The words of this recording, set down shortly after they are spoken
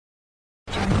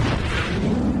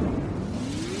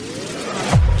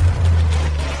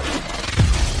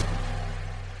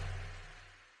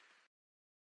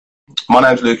My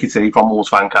name's Lukey T from Wolves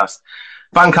Fancast.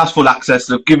 Fancast Full Access.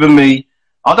 They've given me,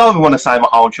 I don't even want to say my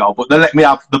own show, but they let me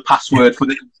have the password for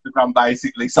the Instagram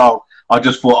basically. So I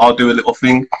just thought I'll do a little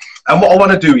thing. And what I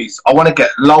want to do is I want to get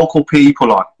local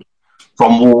people on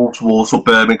from Wolves, Walsall,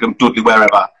 Birmingham, Dudley,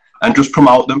 wherever, and just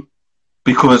promote them.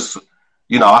 Because,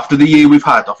 you know, after the year we've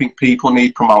had, I think people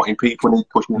need promoting, people need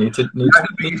pushing. Need to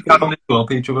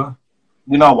help each other.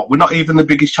 You know what? We're not even the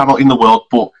biggest channel in the world,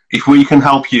 but if we can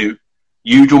help you,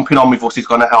 you jumping on with us is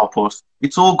going to help us.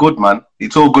 It's all good, man.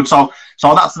 It's all good. So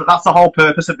that's the whole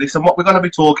purpose of this. And what we're going to be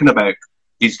talking about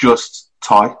is just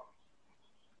Ty,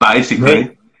 basically.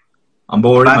 Me? I'm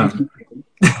bored, man.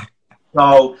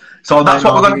 So that's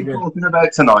what we're going to be talking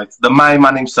about tonight. The main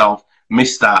man himself,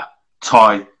 Mr.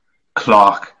 Ty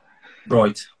Clark.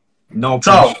 Right. No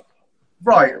pressure. So,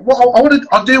 right. Well,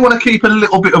 I do want to keep a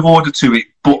little bit of order to it,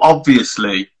 but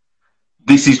obviously,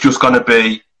 this is just going to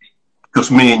be just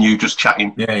me and you just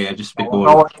chatting. Yeah, just a bit boring.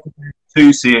 I don't want it to be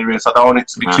too serious. I don't want it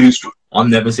to be too strong. I'm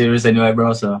never serious anyway,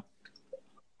 bro, so.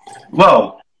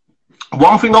 Well,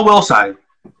 one thing I will say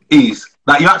is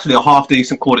that you're actually a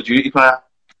half-decent Call of Duty player.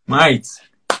 Mate,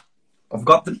 I've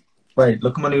got the... Wait,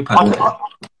 look at my new pad.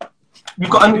 You've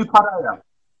got a new pad here?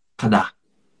 Pada.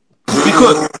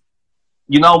 Because,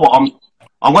 you know what,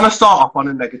 I'm going to start off on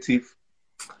a negative.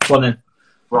 Go on then.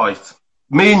 Right.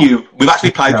 Me and you, we've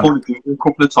actually played Call of Duty a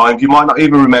couple of times. You might not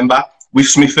even remember. With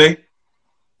Smithy.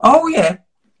 Oh, yeah.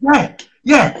 Yeah.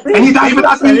 And you don't even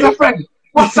have to be your friend.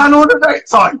 What's that all about,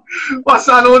 Ty? What's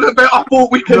that all about? I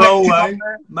thought we connected. No way.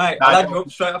 Mate, I'll add you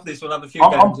up straight off this. We'll have a few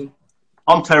games in.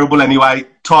 I'm terrible anyway.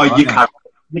 Ty, you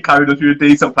carried us. You're a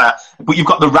decent player. But you've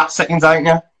got the rat settings, ain't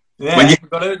you? Yeah, I've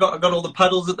got all the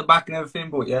pedals at the back and everything,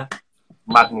 but yeah.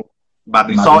 Madness.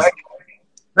 So,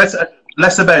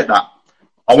 less about that.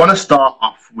 I want to start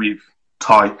off with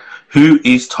Ty. Who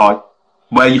is Ty?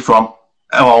 Where are you from?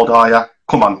 How old are you?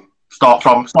 Come on, start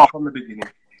from the beginning.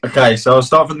 Okay, so I'll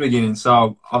start from the beginning.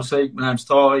 So obviously, my name's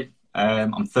Ty.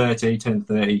 I'm 30, turned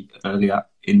 30 earlier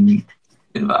in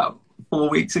about 4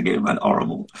 weeks ago, man.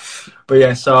 Horrible. But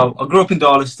yeah, so I grew up in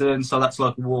Darlaston, so that's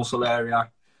like the Walsall area.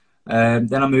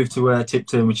 Then I moved to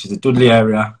Tipton, which is a Dudley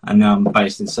area, and now I'm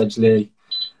based in Sedgley,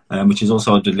 which is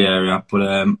also a Dudley area. But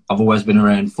I've always been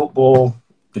around football,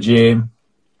 the gym,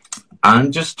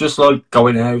 and just like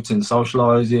going out and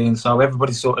socialising. So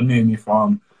everybody sort of knew me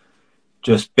from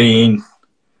just being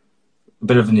a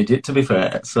bit of an idiot, to be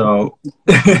fair. So,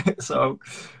 yeah,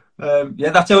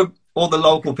 that's how all the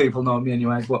local people know me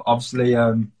anyway. But obviously,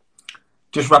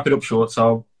 just wrap it up short.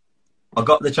 So I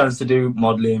got the chance to do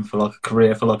modelling for like a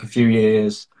career for like a few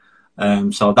years.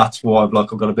 So that's why I've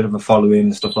got a bit of a following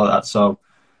and stuff like that. So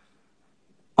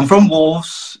I'm from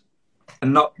Wolves.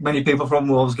 And not many people from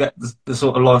Wolves get the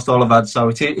sort of lifestyle I've had, so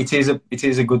it is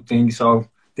a good thing. So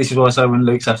this is why I say when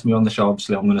Luke's asked me on the show,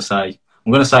 obviously I'm going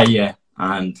to say yeah,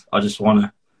 and I just want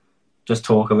to just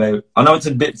talk about. I know it's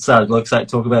a bit sad, like I say,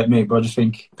 talk about me, but I just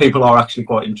think people are actually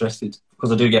quite interested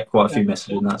because I do get quite a few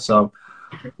messages on that. So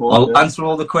I'll answer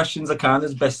all the questions I can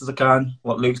as best as I can.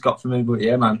 What Luke's got for me, but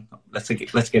yeah, man, let's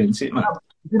get into it, man.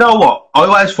 You know what? I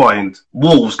always find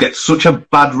Wolves get such a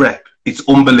bad rep. It's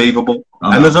unbelievable.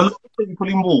 And there's a lot of people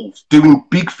in Wolves doing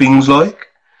big things like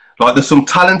there's some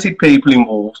talented people in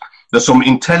Wolves. There's some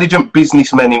intelligent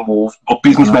businessmen in Wolves, or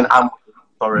businessmen and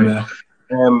sorry. Yeah.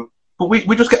 But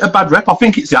we just get a bad rep. I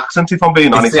think it's the accent, if I'm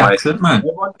being honest. It's the accent, man.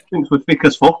 Everyone thinks we're thick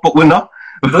as fuck, but we're not.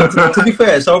 But to be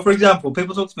fair, so for example,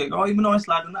 people talk to me, oh, you're a nice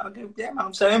lad, and that. I go, yeah, man,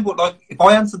 I'm saying, but like, if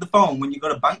I answer the phone when you've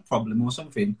got a bank problem or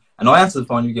something, and I answer the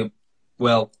phone, you go,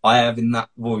 well, I have in that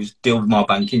voice deal with my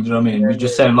banking, do you know what I mean? We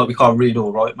just sound like we can't read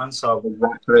all right, man. So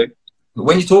exactly. But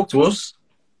when you talk to us,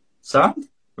 Sam,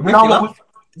 we know what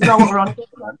we're on about,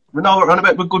 man. We know what we're on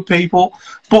about. We're good people.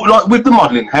 But like with the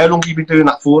modelling, how long have you been doing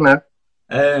that for now?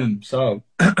 So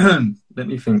let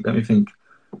me think.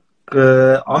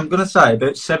 I'm gonna say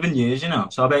about 7 years, you know.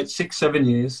 So about 6-7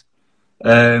 years.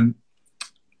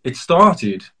 It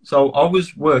started. So I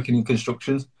was working in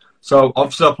construction. So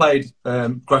obviously I played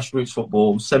grassroots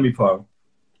football, semi-pro,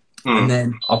 and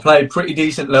then I played pretty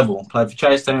decent level. Played for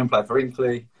Chasetown, played for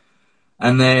Inkley,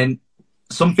 and then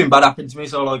something bad happened to me.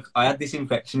 So like I had this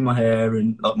infection in my hair,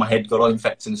 and like my head got all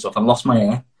infected and stuff, and lost my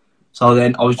hair. So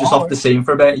then I was just off the scene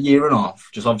for about 1.5 years.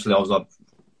 Just obviously I was like,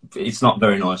 it's not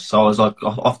very nice. So I was like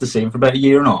off the scene for about 1.5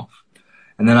 years,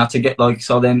 and then I had to get like.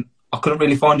 So then I couldn't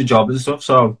really find a job and stuff.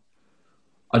 So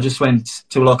I just went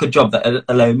to like a job that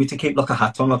allowed me to keep like a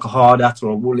hat on, like a hard hat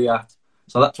or a woolly hat.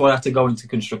 So that's why I had to go into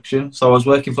construction. So I was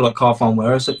working for like Carphone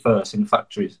Warehouse at first in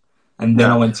factories. And then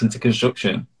I went into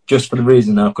construction just for the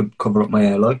reason that I could cover up my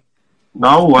hair, like.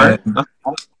 No way.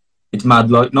 It's mad,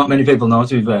 like, not many people know,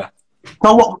 to be fair.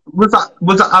 So what was that?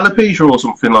 Was that alopecia or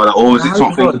something like that, or was it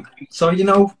something? So you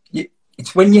know,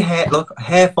 it's when your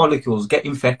hair follicles get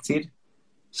infected.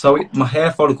 So my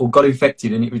hair follicle got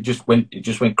infected, and it just went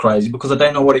crazy because I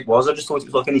didn't know what it was. I just thought it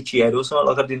was like an itchy head or something.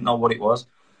 Like I didn't know what it was.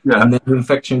 Yeah. And then the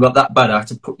infection got that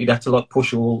bad. You'd have to like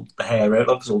push all the hair out,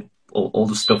 like, cause all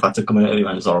the stuff had to come out.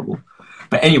 Anyway, it's horrible.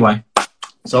 But anyway,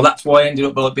 so that's why I ended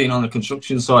up like being on the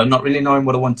construction side, not really knowing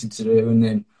what I wanted to do, and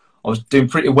then I was doing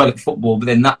pretty well at football, but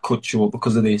then that cut short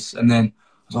because of this. And then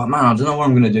I was like, man, I don't know what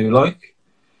I'm gonna do, like.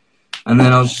 And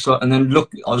then I was just like,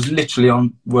 I was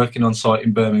literally working on site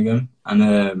in Birmingham,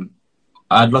 and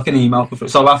I had like an email.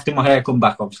 So after my hair come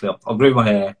back, obviously, I grew my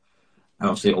hair, and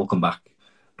obviously it all come back.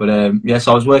 But yeah,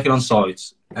 so I was working on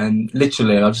sites, and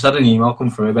literally I just had an email come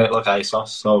through about like ASOS.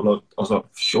 So like, I was like,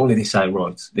 surely this ain't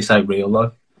right, this ain't real,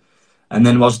 like. And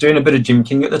then I was doing a bit of Gym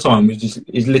King at the time.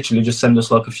 He's literally just send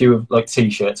us like a few of like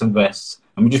t-shirts and vests,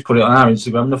 and we just put it on our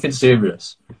Instagram, nothing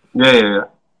serious. Yeah.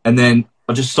 And then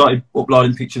I just started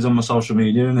uploading pictures on my social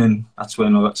media, and then that's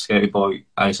when I got scouted by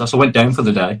ASOS. I went down for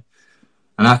the day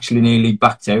and actually nearly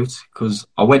backed out because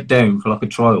I went down for like a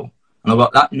trial, and I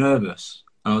got that nervous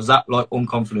and I was that like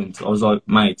unconfident. I was like,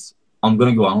 mate, I'm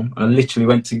going to go home. And I literally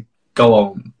went to go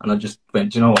home, and I just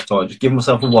went, do you know what, Ty? Just give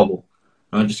myself a wobble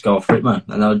and I just go for it, man.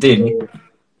 And I did. And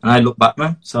I look back,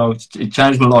 man. So it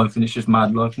changed my life, and it's just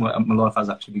mad. Like my life has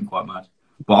actually been quite mad.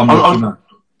 But I'm lucky, man.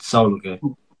 So lucky.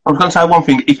 I was going to say one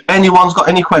thing. If anyone's got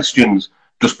any questions,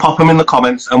 just pop them in the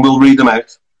comments and we'll read them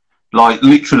out. Like,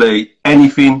 literally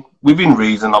anything within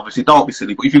reason, obviously. Don't be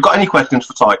silly. But if you've got any questions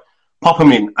for Ty, pop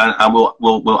them in and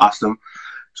we'll ask them.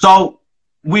 So,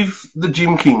 with the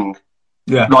Gym King,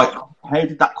 yeah, like, how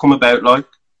did that come about, like?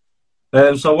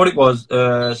 So what it was,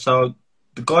 so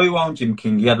the guy who owned Gym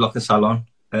King, he had like a salon,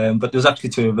 but there's actually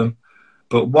two of them.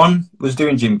 But one was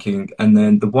doing Gym King, and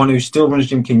then the one who still runs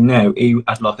Gym King now, he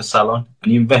had like a salon,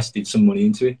 and he invested some money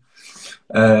into it.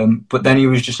 But then he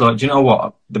was just like, do you know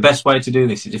what? The best way to do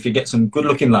this is if you get some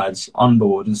good-looking lads on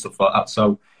board and stuff like that.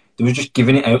 So they were just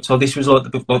giving it out. So this was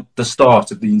like the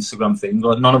start of the Instagram thing.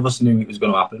 Like none of us knew it was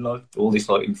going to happen. Like all this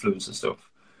like influencer stuff.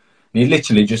 And he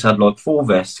literally just had like 4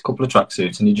 vests, a couple of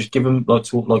tracksuits, and he just give them like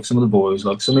to like some of the boys,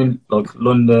 like some in like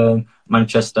London,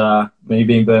 Manchester,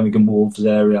 maybe in Birmingham Wolves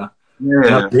area.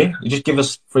 Yeah. He just give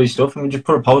us free stuff, and we just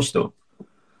put a post up.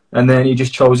 And then he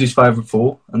just chose his favourite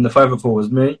 4, and the favourite 4 was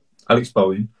me, Alex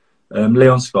Bowen,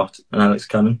 Leon Scott, and Alex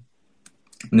Cannon.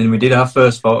 And then we did our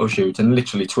first photo shoot, and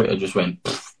literally Twitter just went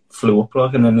flew up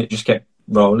like, and then it just kept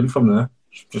rolling from there.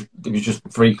 It was just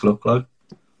freak look like.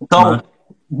 So,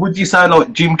 would you say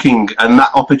like Gym King and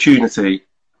that opportunity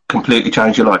completely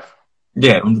changed your life?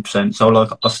 Yeah, 100%. So like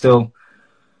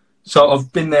So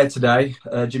I've been there today,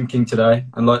 Gym King today,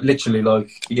 and like literally like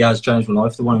he has changed my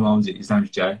life. The one who owns it, his name's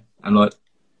Jay, and like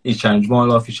he's changed my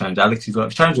life, he's changed Alex's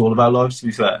life, he's changed all of our lives, to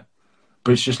be fair.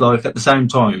 But it's just like at the same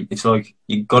time, it's like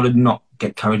you got to not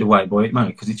get carried away by it, man,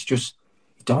 because it's just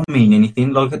it don't mean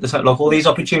anything. Like at the same, like all these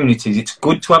opportunities, it's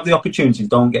good to have the opportunities.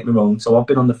 Don't get me wrong. So I've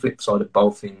been on the flip side of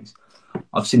both things.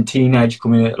 I've seen teenagers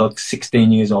coming at like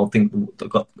 16 years old, think they've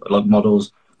got like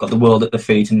models, got the world at their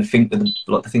feet, and they think that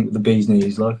the bee's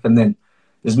knees, like. And then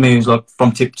there's me who's like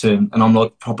from Tipton, and I'm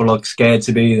like proper like scared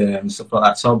to be there and stuff like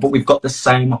that. So, but we've got the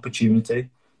same opportunity.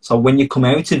 So when you come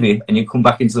out of it and you come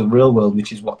back into the real world,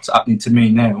 which is what's happening to me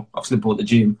now, I've still bought the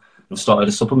gym, I've started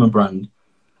a supplement brand,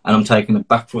 and I'm taking the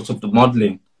back foot of the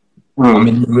modelling. I'm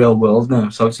in the real world now.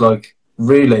 So it's like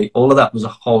really all of that was a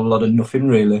whole lot of nothing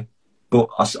really. But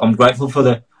I'm grateful for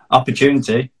the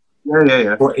opportunity.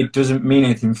 Yeah. But it doesn't mean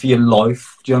anything for your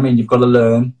life. Do you know what I mean? You've got to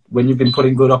learn. When you've been put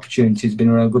in good opportunities, been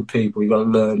around good people, you've got to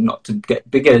learn not to get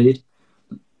big-headed,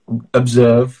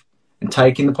 observe, and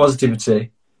take in the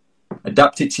positivity,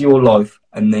 adapt it to your life,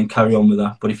 and then carry on with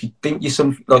that. But if you think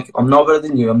you're like, I'm not better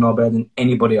than you, I'm not better than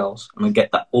anybody else, and I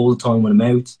get that all the time when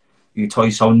I'm out, you tell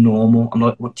you so normal. I'm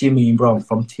like, what do you mean, bro? I'm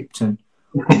from Tipton.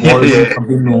 Why is I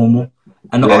be normal?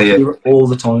 And I hear it all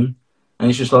the time. And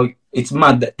it's just like, it's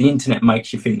mad that the internet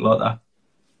makes you think like that.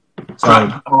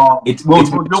 So we'll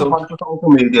jump onto social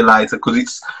media later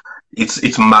because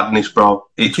it's madness, bro.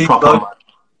 It's proper mad.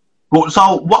 But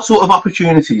so, what sort of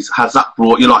opportunities has that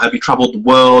brought you? Like, have you travelled the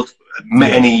world,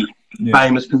 met any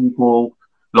famous people?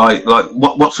 Like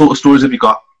what sort of stories have you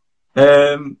got?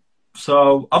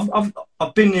 So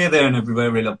I've been here, there, and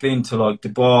everywhere really. I've been to like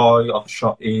Dubai. I've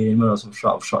shot in. Where else?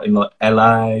 I've shot in like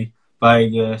LA,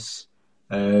 Vegas,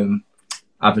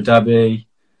 Abu Dhabi,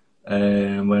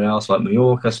 where else? Like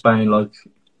Mallorca, Spain, like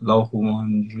local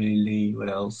ones, really. What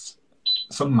else?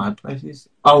 Some mad places.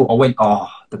 Oh, I went,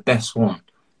 the best one.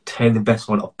 Tell you the best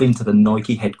one. I've been to the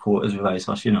Nike headquarters with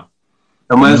ASOS, you know.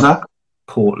 And where's that?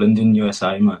 Portland in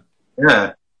USA, man.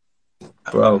 Yeah.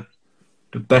 Bro,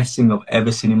 the best thing I've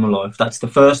ever seen in my life. That's the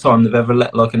first time they've ever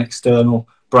let like an external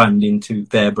brand into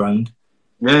their brand.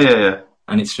 Yeah.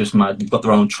 And it's just mad. They've got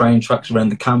their own train tracks around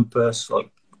the campus. Like,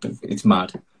 it's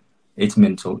mad. It's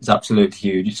mental. It's absolutely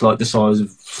huge. It's like the size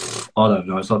of, I don't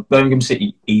know, it's like Birmingham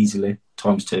City easily,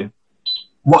 ×2.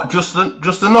 What, just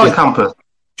the night campus?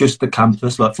 Just the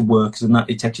campus, like for workers and that.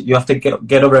 It takes you have to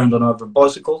get around on either a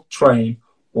bicycle, train,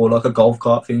 or like a golf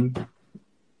cart thing.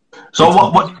 So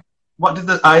what did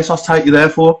the ASOS take you there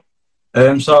for?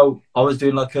 So I was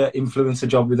doing like an influencer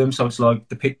job with them. So it's like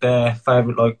they pick their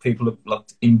favourite like people like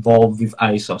involved with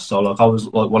ASOS. So like I was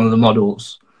like one of the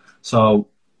models. So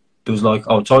there was like,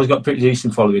 oh, Ty's got a pretty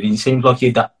decent following. He seems like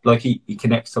he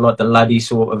connects to like the laddie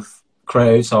sort of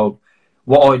crowd. So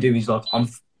what I do is like I'm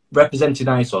representing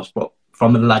ASOS, but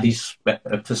from a laddie's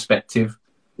perspective.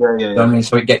 Yeah. You know what I mean?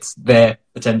 So it gets their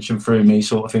attention through me,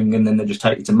 sort of thing, and then they just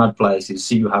take you to mad places,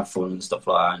 see you have fun and stuff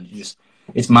like that. And you just,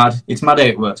 it's mad how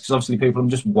it works, because obviously people are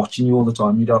just watching you all the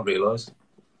time. You don't realise.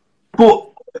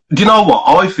 But do you know what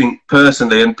I think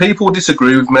personally? And people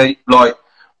disagree with me, like,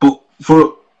 but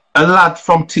for a lad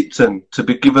from Tipton to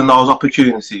be given those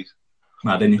opportunities,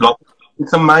 mad, isn't it? Like,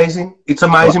 it's amazing. It's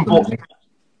amazing. But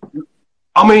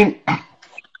I mean,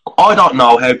 I don't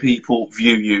know how people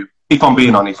view you, if I'm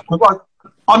being honest. Because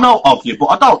I know of you, but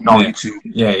I don't know you too.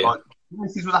 Yeah. Like,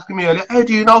 Mrs. was asking me earlier, how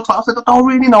do you know Ty? I said, I don't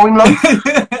really know him. Like,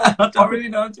 I don't really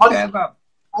know what to care about.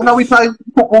 I know we played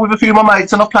football with a few of my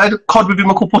mates, and I've played COD with him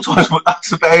a couple of times, but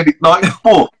that's about it. Like,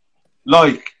 but,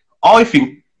 like, I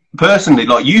think, personally,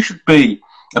 like, you should be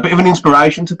a bit of an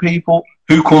inspiration to people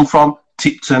who come from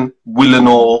Tipton,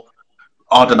 Willenhall,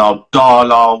 I don't know,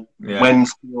 Darlow,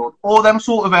 Wensfield, all them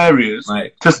sort of areas.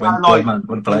 Mate, to say, like,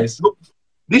 one place. Look,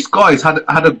 this guy's had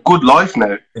a good life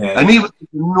now, and he was a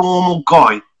normal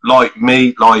guy like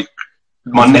me, like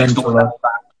my next door neighbour,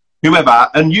 whoever,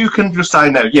 and you can just say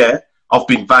now, yeah, I've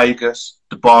been Vegas,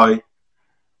 Dubai,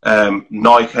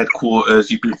 Nike headquarters,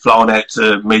 you've been flown out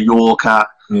to Mallorca,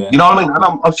 you know what I mean? And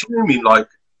I'm assuming, like,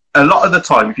 a lot of the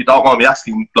time, if you don't mind me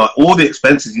asking, like, all the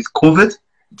expenses is covered.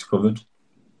 It's covered.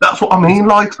 That's what I mean,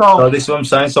 like, so this is what I'm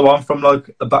saying. So I'm from,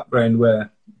 like, a background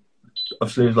where,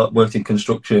 obviously, like, worked in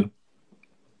construction.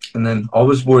 And then I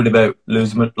was worried about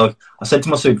losing my, like, I said to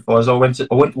my supervisor,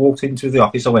 walked into the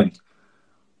office, I went,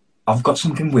 I've got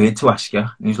something weird to ask you.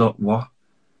 And he's like, what?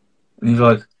 And he's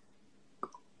like,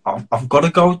 I've got to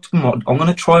go to mod. I'm going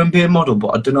to try and be a model, but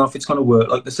I don't know if it's going to work.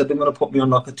 Like, they said they're going to put me on,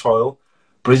 like, a trial.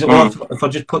 But is it right if I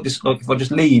just put this, like, if I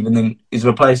just leave and then is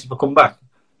there a place if I come back?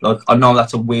 Like, I know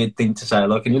that's a weird thing to say,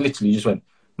 like, and he literally just went,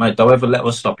 mate, don't ever let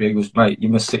us stop you. He goes, mate, you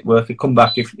must sit work it, come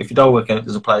back. If you don't work out,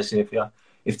 there's a place here for you.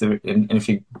 If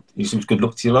you seems good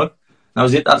luck to you, like. That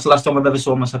was it. That's the last time I've ever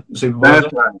saw my supervisor.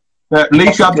 At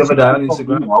least you have the other day on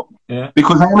Instagram. Yeah.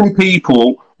 Because how many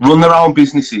people run their own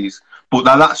businesses, but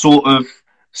they're that sort of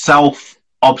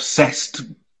self-obsessed,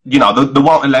 you know, they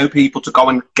won't allow people to go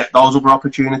and get those other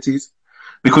opportunities.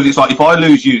 Because it's like, if I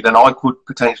lose you, then I could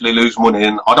potentially lose money,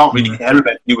 and I don't really care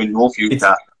about you in your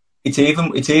future. It's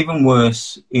even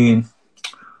worse in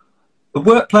the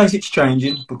workplace. It's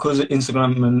changing because of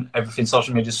Instagram and everything.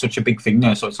 Social media is such a big thing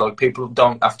now, so it's like people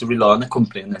don't have to rely on the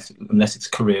company unless it's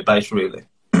career based, really,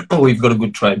 or you've got a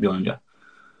good trade behind you.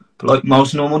 But like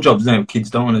most normal jobs now, kids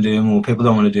don't want to do them, or people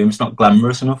don't want to do them. It's not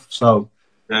glamorous enough, so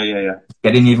it's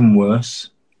getting even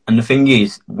worse. And the thing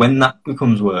is, when that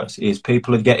becomes worse, is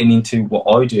people are getting into what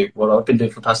I do, what I've been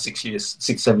doing for the past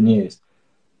 7 years,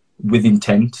 with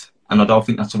intent. And I don't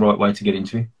think that's the right way to get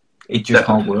into it. It just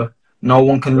can't work. No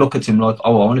one can look at him like,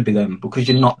 oh, I want to be them, because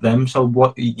you're not them. So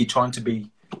what you're trying to be,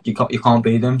 you can't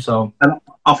be them. So, and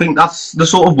I think that's the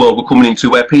sort of world we're coming into,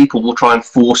 where people will try and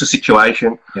force a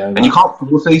situation, and you can't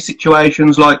force these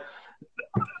situations. Like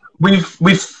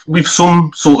with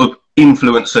some sort of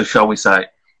influencers, shall we say,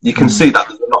 you can see that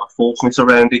there's a lot of falseness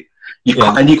around it. You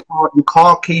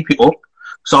can't keep it up.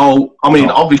 So I mean,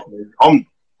 obviously, I'm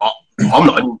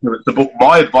not an influencer, but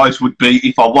my advice would be,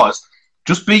 if I was,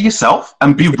 just be yourself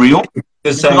and be real.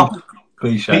 Cliche,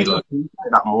 like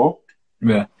that more.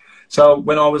 Yeah. So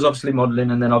when I was obviously modelling,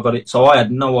 and then I got it, so I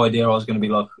had no idea I was going to be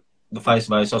like the face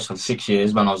of ASOS for 6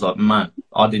 years. Man, I was like, man,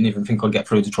 I didn't even think I'd get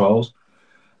through the trials.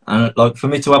 And like for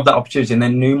me to have that opportunity, and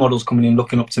then new models coming in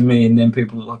looking up to me, and then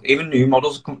people like even new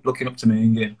models looking up to me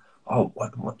and going, oh,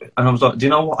 what? And I was like, do you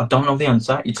know what? I don't know the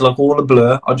answer. It's like all a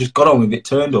blur. I just got on with it,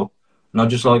 turned up, and I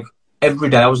just like every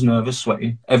day I was nervous,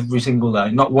 sweating every single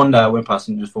day. Not one day I went past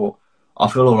and just thought, I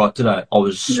feel all right today. I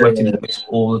was sweating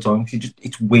all the time.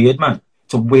 It's weird, man.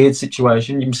 It's a weird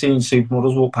situation. You've seen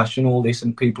supermodels walk past you and all this,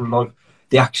 and people like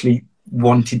they actually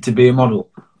wanted to be a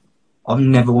model. I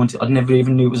never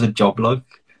even knew it was a job, like.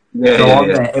 So I'm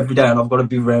there every day, and I've got to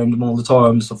be around them all the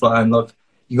time and stuff like that. And like,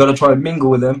 you got to try and mingle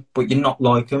with them, but you're not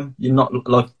like them. You're not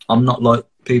like, I'm not like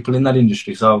people in that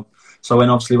industry. So when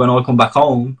I come back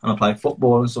home and I play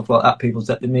football and stuff like that, people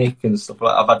set the mic and stuff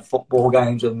like that. I've had football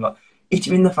games with them, like, hit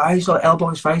him in the face, like elbow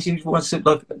his face. He wants to,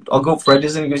 like, I'll go up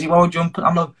Freddy's and he goes, "You won't jump."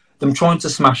 I'm like, them trying to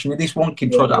smash me. This one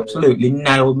kid tried to absolutely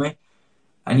nail me.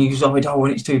 And he goes, "Oh, I don't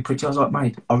want it's too pretty." I was like,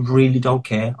 "Mate, I really don't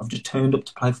care. I've just turned up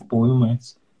to play football with my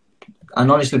mates." And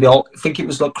honestly, I think it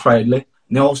was like Cradley.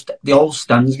 And the whole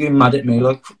stand's getting mad at me.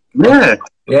 Like, yeah.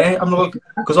 I'm like,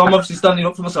 because I'm obviously standing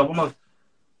up for myself. I'm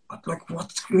like,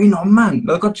 what's going on, man?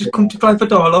 Like, I've just come to play for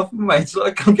Dialogue, mate. So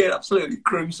like, I'm getting absolutely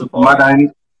crucified. Mad, ain't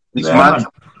it? It's mad.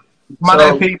 Mad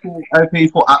how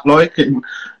people act like it.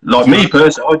 Like me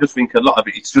personally, I just think a lot of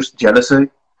it's just jealousy.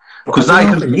 Because I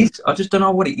just don't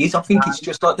know what it is. I think it's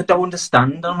just like they don't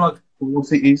understand. I'm like, of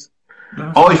course it is.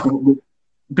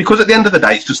 Because at the end of the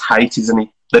day, it's just hate, isn't it?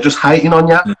 They're just hating on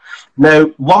you. Yeah. Now,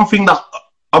 one thing that,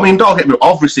 I mean, don't get me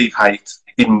wrong, I've received hate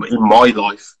in my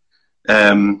life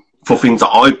for things that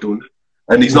I've done,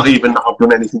 and it's not even that I've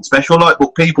done anything special, like,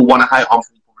 but people want to hate on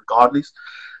people regardless.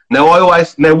 Now,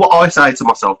 what I say to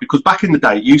myself, because back in the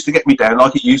day, it used to get me down,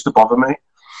 like it used to bother me.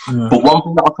 Yeah. But one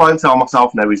thing that I try and tell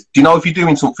myself now is, do you know if you're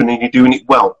doing something and you're doing it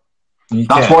well?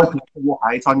 That's why people will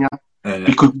hate on you.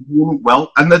 Because you're doing it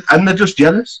well, and they're just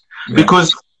jealous. Yeah.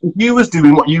 Because if you was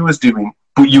doing what you was doing,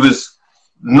 but you was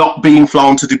not being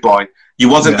flown to Dubai, you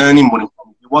wasn't earning money from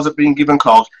it, you wasn't being given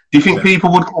clothes, do you think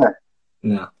people would care?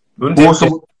 No. I've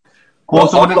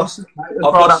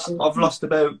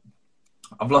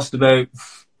lost about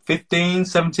 15,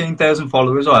 17,000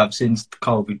 followers I have since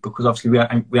COVID, because obviously we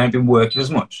ain't been working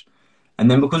as much. And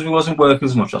then because we wasn't working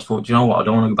as much, I thought, you know what, I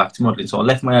don't want to go back to modelling. So I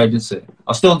left my agency.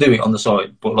 I still do it on the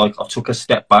side, but like I took a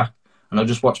step back and I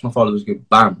just watched my followers go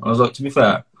bam. And I was like, to be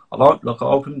fair, I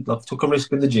took a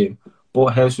risk in the gym,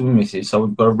 bought a house with my missus, so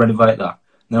we've got to renovate that.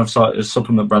 And then I've started a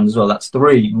supplement brand as well. That's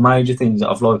 3 major things that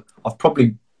I've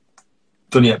probably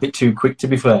done it a bit too quick, to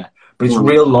be fair. But it's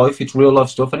real life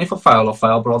stuff. And if I fail, I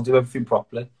fail, but I'll do everything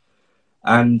properly.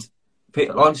 And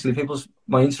honestly,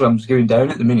 my Instagram's going down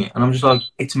at the minute, and I'm just like,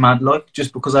 it's mad, like,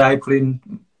 just because I put in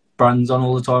brands on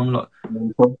all the time, like,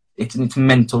 it's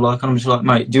mental, like, and I'm just like,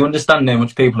 mate, do you understand how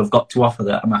much people have got to offer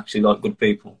that I'm actually like good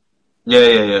people?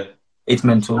 Yeah. It's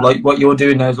mental. Like, what you're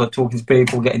doing now is like talking to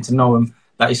people, getting to know them.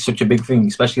 That is such a big thing,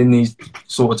 especially in these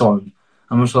sort of times.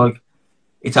 I'm just like,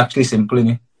 it's actually simple,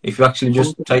 innit? If you actually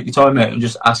just take your time out and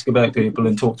just ask about people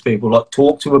and talk to people, like,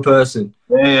 talk to a person.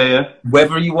 Yeah.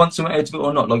 Whether you want something out of it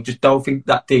or not, like, just don't think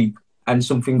that deep and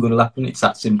something good will happen. It's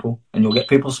that simple. And you'll get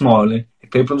people smiling. If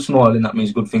people are smiling, that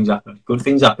means good things happen. Good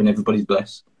things happen, everybody's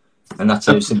blessed. And that's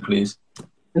how simple it is.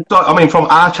 I mean, from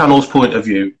our channel's point of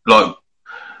view, like,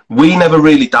 we never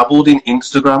really dabbled in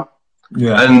Instagram.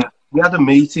 Yeah. And we had a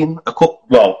meeting,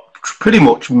 pretty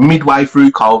much midway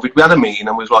through COVID, we had a meeting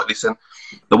and we was like, listen,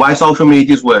 the way social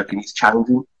media is working, it's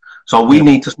changing. So we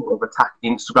need to sort of attack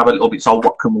Instagram a little bit. So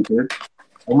what can we do?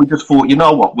 And we just thought, you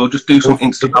know what, we'll just do some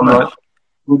Instagram.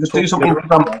 We'll just do some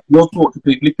Instagram. We'll talk to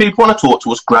people. If people want to talk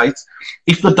to us, great.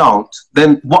 If they don't,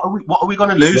 then what are we going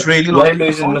to lose, really? We're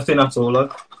losing nothing at all.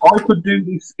 Like. I could do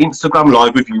this Instagram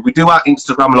live with you. We do our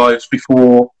Instagram lives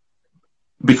before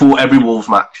every Wolves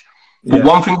match. But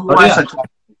one thing I said,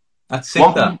 that's sick.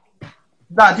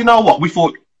 Dad, you know what? We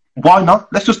thought, why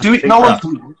not? Let's just do it. No one's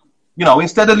doing it. You know,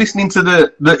 instead of listening to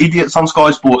the idiots on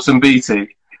Sky Sports and BT,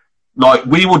 like,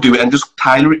 we will do it and just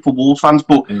tailor it for Wolves fans.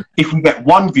 But if we get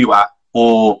 1 viewer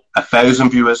or 1,000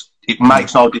 viewers, it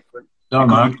makes no difference. No,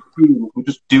 man. We're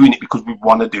just doing it because we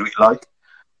want to do it.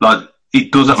 Like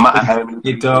it doesn't matter how many.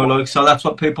 It does. Like, so that's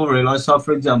what people realise. So,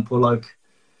 for example, like,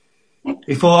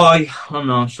 if I don't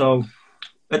know, so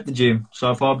at the gym.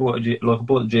 So if I bought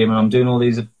the gym and I'm doing all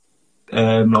these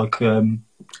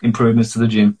improvements to the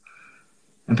gym,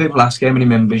 and people ask how many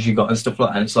members you got and stuff like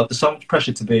that. And it's like, there's so much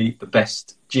pressure to be the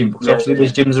best gym, because obviously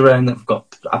there's gyms around that have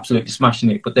got absolutely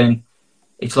smashing it, but then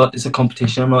it's like it's a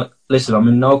competition. I'm like, listen, I'm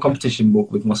in no competition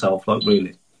book with myself, like,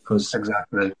 really, because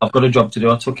I've got a job to do.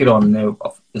 I took it on, and now,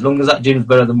 as long as that gym's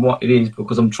better than what it is,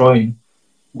 because I'm trying.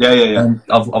 Yeah. And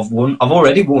I've won. I've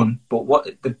already won. But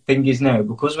what the thing is now,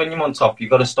 because when you're on top, you've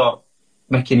got to start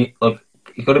making it, like,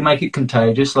 you've got to make it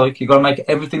contagious. Like, you've got to make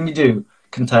everything you do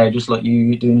contagious. Like,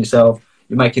 you're doing yourself,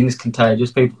 you're making this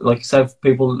contagious. People, like, say if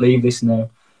people leave this now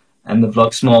and they've,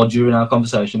 like, smiled during our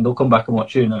conversation, they'll come back and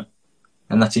watch you now.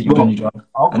 And that's it, you've done your job.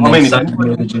 I mean,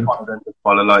 it's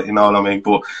follow, like, you know what I mean?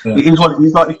 But it is what it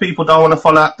is. Like, if people don't want to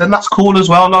follow, then that's cool as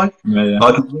well. Like,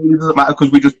 like, it really doesn't matter,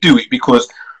 because we just do it because,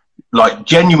 like,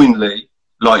 genuinely,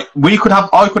 like,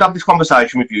 I could have this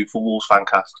conversation with you for Wolves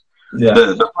Fancast. Yeah.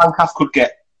 The Fancast could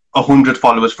get 100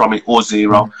 followers from it or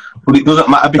zero. But it doesn't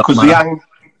matter because the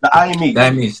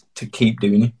aim is to keep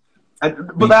doing it.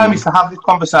 But the aim is to have this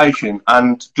conversation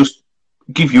and just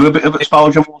give you a bit of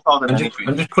exposure more so than anything.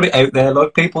 And just put it out there.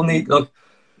 Like,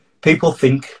 people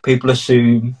think, people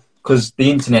assume, because the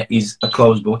internet is a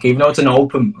closed book, even though it's an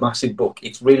open, massive book,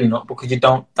 it's really not, because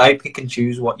they pick and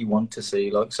choose what you want to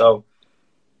see. Like, so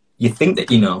you think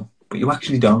that you know, but you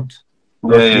actually don't.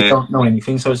 You don't know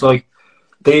anything. So it's like,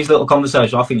 these little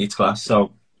conversations, I think it's class.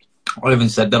 So I even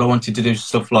said that I wanted to do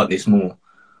stuff like this more.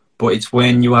 But it's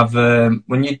when you have,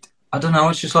 I don't know,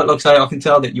 it's just like say, I can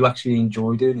tell that you actually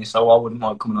enjoy doing this, so I wouldn't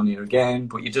mind coming on here again,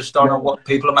 but you just don't know what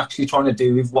people are actually trying to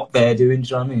do with what they're doing, do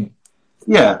you know what I mean?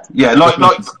 Yeah, like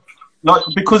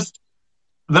because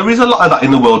there is a lot of that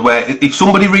in the world where if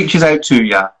somebody reaches out to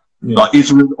you, like, is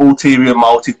there an ulterior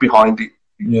motive behind it?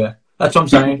 Yeah, that's what I'm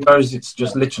saying, whereas it's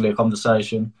just literally a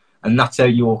conversation, and that's how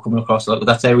you're coming across, like,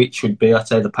 that's how it should be,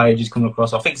 that's how the page is coming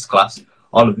across. I think it's class,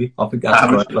 I love it, I think that's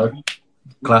great, like.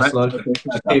 Class, like,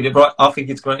 just keep it bright. I think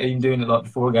it's great even doing it like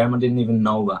before a game. I didn't even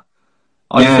know that.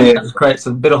 I think that creates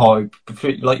a bit of hype.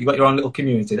 Like, you got your own little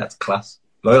community. That's class.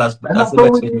 Like, that's the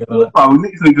best thing ever. We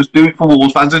literally just do it for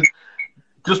Wolves fans, and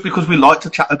just because we like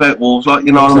to chat about Wolves, like,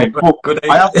 you know what I mean. But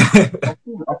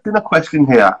I've seen a question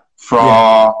here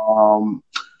from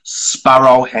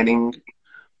Sparrow Henning.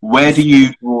 Where do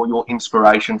you draw your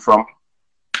inspiration from?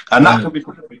 And that can be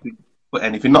for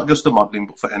anything, not just the modelling,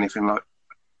 but for anything like.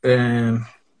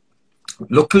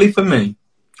 Luckily for me,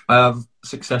 I have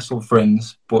successful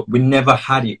friends, but we never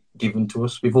had it given to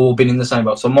us. We've all been in the same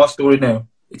boat. So my story now,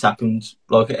 it's happened,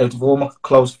 like, out of all my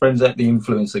close friends at the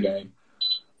influencer game,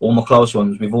 all my close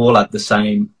ones, we've all had the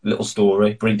same little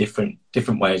story, but in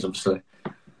different ways, obviously.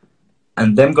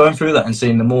 And them going through that and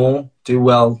seeing them all do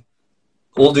well,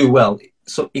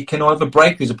 so it can either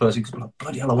break you as a person, because, like,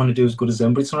 bloody hell, I want to do as good as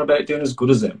them, but it's not about doing as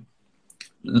good as them.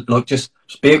 Like, just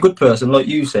be a good person, like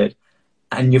you said,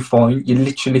 and you're fine. You're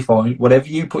literally fine. Whatever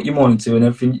you put your mind to and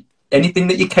everything, anything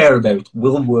that you care about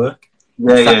will work.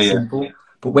 It's simple.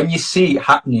 But when you see it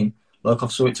happening, like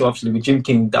I've saw it, obviously with Jim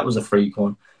King, that was a freak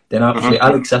one. Then obviously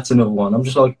Alex, that's another one. I'm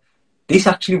just like, this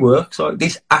actually works. Like,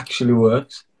 this actually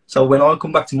works. So when I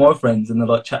come back to my friends and they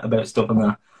like chat about stuff and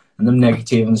that, and them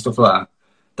negative and stuff like that,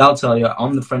 they'll tell you,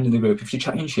 I'm the friend in the group. If you're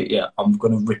chatting shit, I'm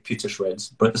gonna rip you to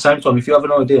shreds. But at the same time, if you have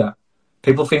an idea.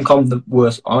 People think I'm the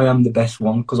worst. I am the best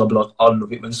one, because I'll be like, I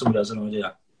love it when somebody has an idea.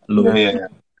 I love it. Yeah.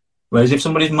 Whereas if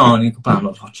somebody's moaning, I'm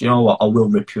like, oh, you know what? I will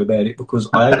rip you about it, because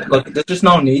there's just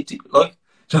no need to, like, do you know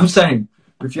what I'm saying?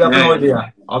 If you have an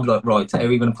idea, I'll be like, right, how are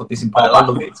we going to put this in place? I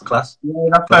love it. It's class. Yeah,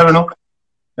 that's fair enough.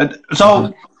 And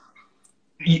so,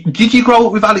 did you grow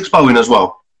up with Alex Bowen as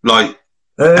well? Like,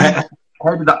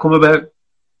 how did that come about?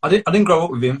 I didn't grow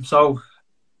up with him.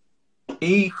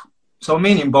 So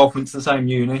me and him both went to the same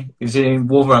uni. He was in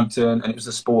Wolverhampton, and it was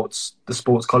the sports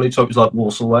college, so it was like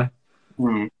Walsall way.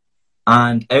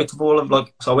 And out of all of,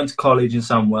 so I went to college in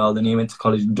Sandwell, then he went to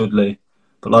college in Dudley.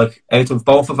 But, like, out of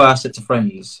both of our sets of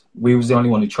friends, we was the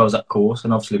only one who chose that course.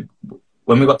 And obviously,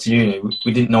 when we got to uni,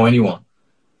 we didn't know anyone.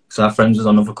 So our friends was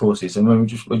on other courses, and we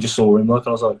just saw him. Like, I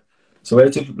was like, so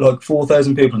out of, like,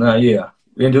 4,000 people in our year,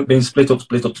 we ended up being split up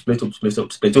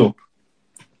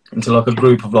into, like, a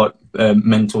group of, like,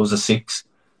 mentors of 6,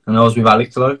 and I was with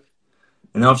Alex, like,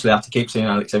 and obviously I had to keep seeing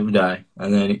Alex every day,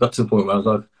 and then it got to the point where I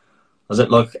was at,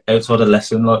 like, outside a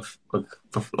lesson, like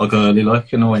early,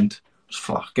 like, and I went,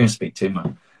 fuck, go and speak to him,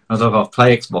 man. I was like, I'll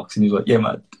play Xbox, and he was like, yeah,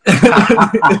 man.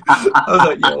 I was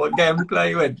like, yeah, what game we play?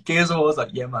 He went, Gears of War. I was like,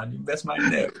 yeah, man, you best mate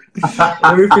now. And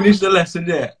then we finished the lesson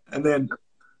there, and then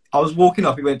I was walking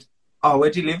off, he went, oh, where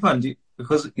do you live, man?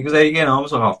 Because he goes, there again. I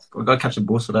was like, oh, I've got to catch a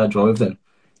bus, so I drive then.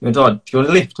 He went, oh, do you want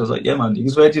a lift? I was like, yeah, man. He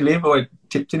goes, where do you live? I went,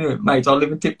 Tipton. He went, mate, I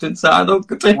live in Tipton. So I don't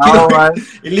take you.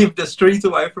 He lived a street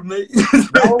away from me.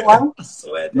 No way. I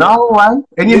swear. No way.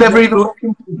 And you never even walked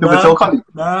into the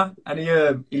Nah. And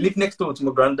he lived next door to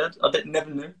my granddad. I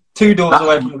never knew. 2 doors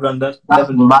away from my granddad. That's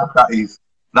mad, that is.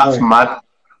 That's mad.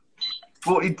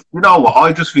 But you know what?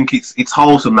 I just think it's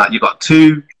wholesome that you got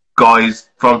 2 guys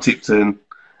from Tipton,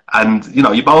 and, you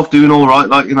know, you're both doing all right,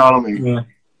 like, you know what I mean? Yeah.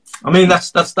 I mean,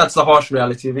 that's the harsh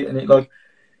reality of it, and it, like,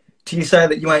 to you say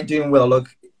that you ain't doing well, like,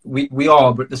 we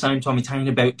are, but at the same time, it ain't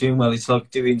about doing well. It's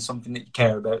like doing something that you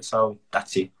care about. So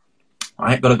that's it.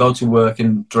 I ain't got to go to work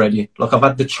and dread it. Like, I've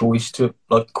had the choice to,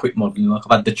 like, quit modelling. Like,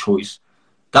 I've had the choice.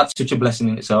 That's such a blessing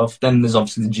in itself. Then there's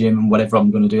obviously the gym and whatever I'm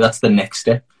going to do. That's the next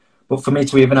step. But for me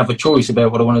to even have a choice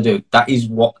about what I want to do, that's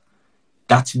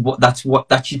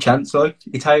your chance. Like,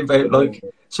 it's how about, like,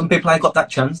 some people ain't got that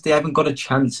chance. They haven't got a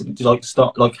chance to, like,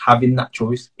 start, like, having that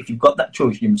choice. If you've got that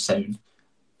choice, you're sound.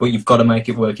 But you've got to make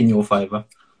it work in your favour.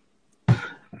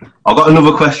 I've got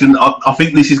another question. I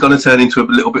think this is going to turn into a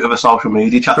little bit of a social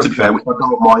media chat, to be fair, which I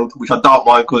don't mind.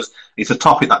 Because it's a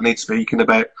topic that needs speaking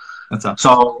about.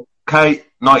 So,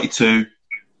 K92,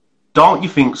 don't you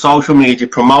think social media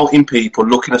promoting people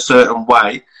looking a certain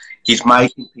way is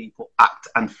making people act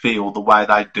and feel the way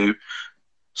they do?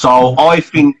 So I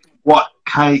think what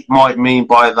Kate might mean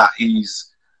by that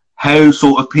is how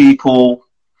sort of people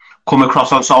come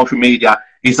across on social media.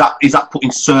 Is that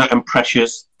putting certain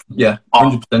pressures? Yeah,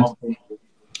 100%.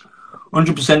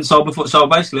 100%. So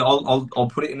basically, I'll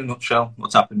put it in a nutshell.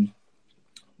 What's happened?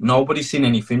 Nobody's seen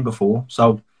anything before.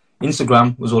 So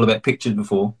Instagram was all about pictures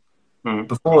before.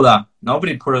 Before that,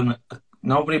 nobody put on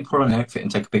an outfit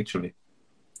and take a picture of it.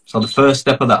 So the first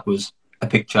step of that was a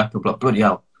picture. People were like, bloody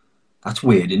hell, that's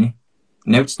weird, isn't it?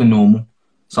 Now it's the normal.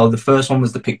 So the first one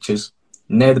was the pictures.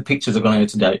 Now the pictures are gone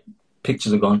out of date.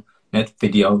 Pictures are gone. Now the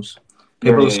videos.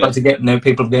 People are starting to get, now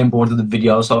people are getting bored of the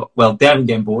videos. So, well, they haven't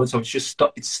getting bored. So it's just,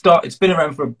 it's been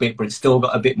around for a bit, but it's still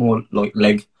got a bit more like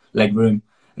leg room.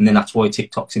 And then that's why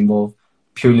TikTok's involved.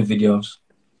 Purely videos.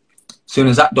 As soon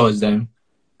as that dies down,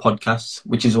 podcasts,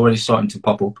 which is already starting to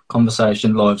pop up.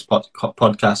 Conversation, lives,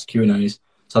 podcasts, Q&As.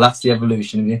 So that's the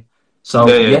evolution of it. So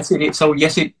yes,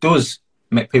 it does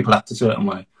make people act a certain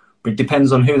way. But it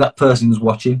depends on who that person is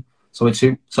watching. So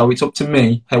it's up to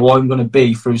me how I'm going to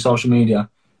be through social media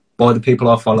by the people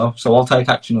I follow. So I'll take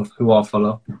action of who I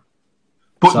follow.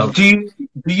 But do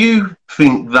you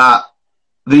think that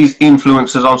these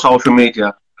influencers on social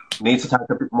media need to take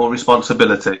a bit more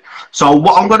responsibility? So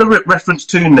what I'm going to reference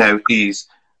to now is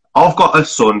I've got a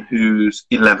son who's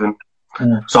 11.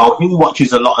 So he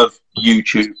watches a lot of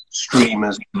YouTube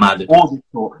streamers. Mad.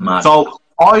 So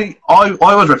I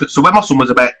was referenced. So when my son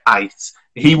was about 8,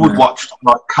 he would watch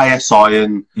like KSI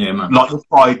and like the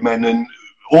Sidemen and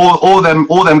all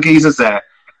them geezers there.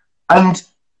 And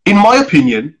in my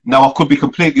opinion, now I could be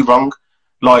completely wrong,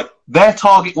 like their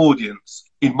target audience,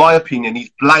 in my opinion, is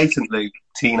blatantly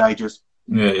teenagers.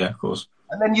 Yeah, of course.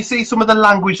 And then you see some of the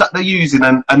language that they're using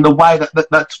and the way that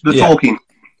they're talking.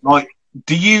 Like,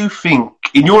 do you think,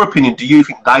 in your opinion, do you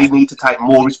think they need to take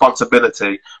more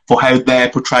responsibility for how they're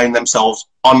portraying themselves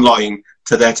online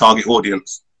to their target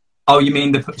audience? Oh, you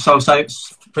mean so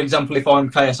for example, if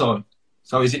I'm KSI,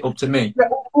 so is it up to me? Yeah,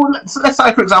 well, let's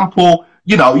say, for example,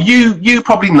 you know, you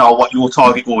probably know what your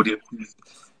target audience is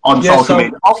on social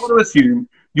media. I'm going to assume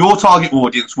your target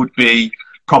audience would be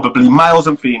probably males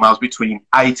and females between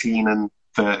 18 and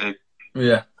 30.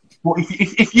 Yeah. Well,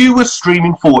 if you were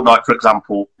streaming Fortnite, for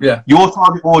example, your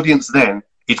target audience then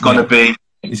is going to be...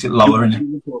 Is it lower,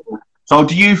 isn't it? So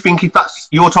do you think if that's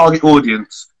your target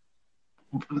audience...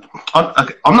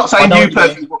 I'm not saying you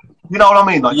personally, but you know what I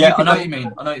mean? Like, I know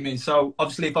what you mean. So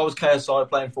obviously if I was KSI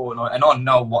playing Fortnite, and I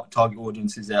know what target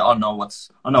audience is there, I know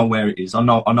where it is, I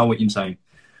know what you're saying.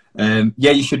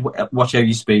 You should watch how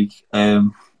you speak. At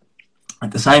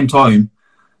the same time,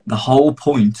 the whole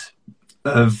point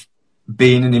of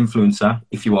being an influencer,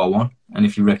 if you are one, and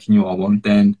if you reckon you are one,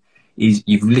 then is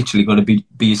you've literally got to be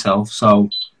yourself. So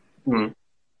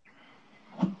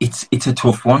it's a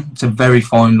tough one. It's a very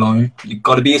fine line. You've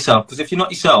got to be yourself, because if you're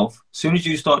not yourself, as soon as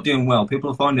you start doing well,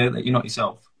 people will find out that you're not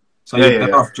yourself. So you're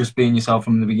better off just being yourself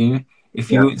from the beginning.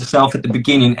 If you're yourself at the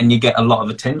beginning and you get a lot of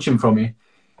attention from it,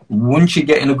 once you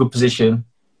get in a good position,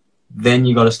 then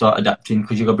you got to start adapting,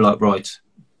 because you got to be like, right,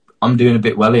 I'm doing a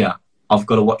bit well here. I've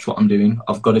got to watch what I'm doing.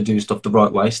 I've got to do stuff the right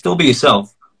way. Still be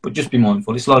yourself, but just be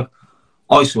mindful. It's like,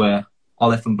 I swear,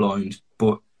 I'll F and blind,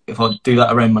 but if I do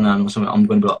that around my nan or something, I'm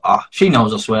going to be like, she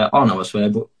knows I swear, I know I swear,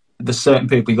 but there's certain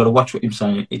people, you got to watch what you're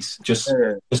saying. It's just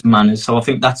manners. So I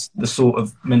think that's the sort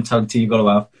of mentality you got to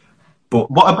have. But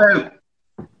what about,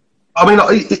 I mean,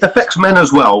 it affects men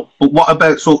as well, but what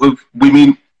about sort of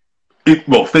women,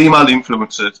 female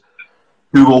influencers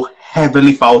who will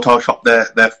heavily Photoshop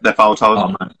their photos? Oh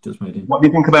man, it does me in. What do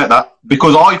you think about that?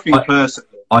 Because I think personally,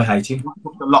 I hate it. It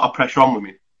puts a lot of pressure on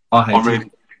women. I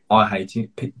hate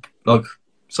it. Like,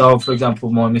 so for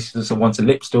example, my missus wants a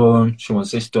lips done, she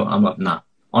wants this done. I'm like, nah.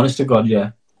 Honest to God, if you're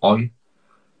going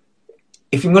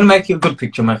to make a good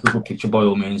picture, make a good picture by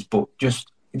all means. But just,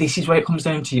 this is where it comes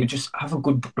down to you. Just have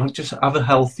just have a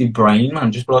healthy brain,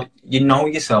 man. Just like, you know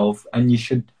yourself, and you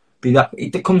should be that.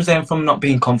 It comes down from not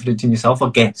being confident in yourself, I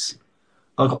guess.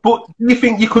 But do you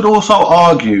think you could also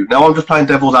argue, now I'm just playing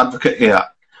devil's advocate here,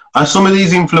 and some of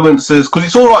these influencers, because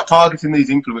it's all right targeting these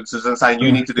influencers and saying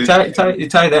you need to do... You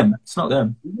tell them, it's not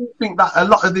them. Do you think that a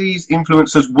lot of these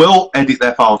influencers will edit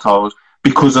their photos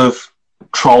because of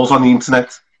trolls on the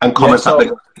internet and comments that they...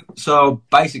 So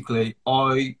basically,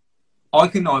 I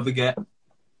can either get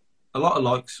a lot of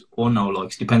likes or no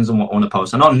likes, depends on what I want to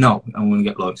post. And I know I'm going to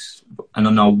get likes, and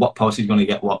I know what post is going to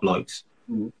get what likes.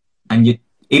 Mm. And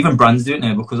even brands do it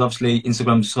now, because obviously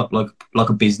Instagram's like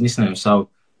a business now, so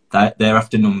they're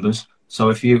after numbers. So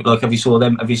if you like, have you saw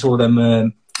them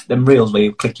reels where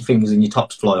you click your fingers and your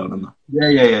tops fly on them?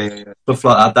 Yeah. Stuff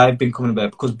like that. They've been coming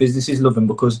about because businesses love them,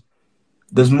 because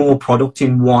there's more product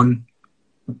in one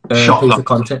piece of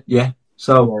content. Yeah.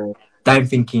 So they're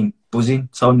thinking buzzing.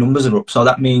 So numbers are up. So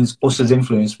that means us as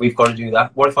influencers, we've got to do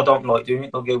that. What if I don't like doing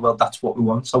it? They'll go, well, that's what we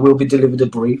want. So we'll be delivered a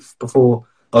brief before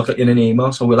in an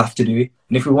email. So we'll have to do it.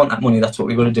 And if we want that money, that's what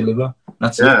we've got to deliver.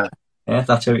 That's it. Yeah,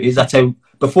 that's how it is. That's how,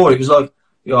 before it was like,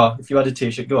 yeah, if you had a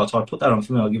t-shirt, go outside, put that on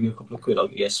for me, I'll give you a couple of quid. I'll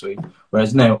get, yes, sweet.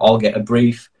 Whereas now I'll get a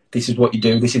brief. This is what you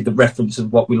do. This is the reference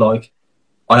of what we like.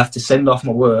 I have to send off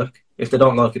my work. If they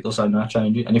don't like it, they'll say, no,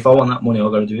 change it. And if I want that money,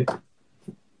 I've got to do it.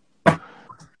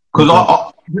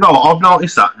 Because I've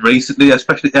noticed that recently,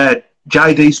 especially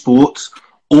JD Sports,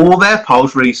 all their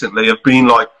posts recently have been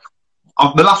like,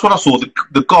 the last one I saw,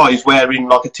 the guy is wearing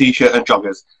like a t-shirt and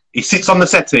joggers. He sits on the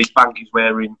settee, bang, he's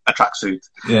wearing a tracksuit.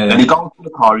 Yeah. Then he goes to the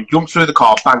car, he jumps through the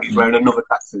car, bang, he's wearing another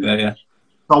tracksuit. Yeah.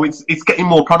 So it's getting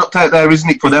more product out there, isn't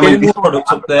it, for them? Getting more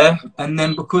product up there, and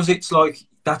then because it's like,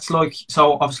 that's like,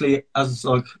 so obviously as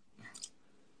like,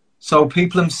 so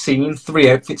people have seen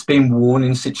 3 outfits being worn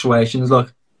in situations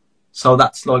like, so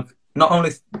that's like not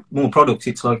only more product,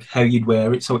 it's like how you'd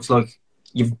wear it. So it's like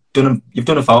you've done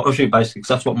a photo shoot basically, because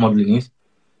that's what modelling is.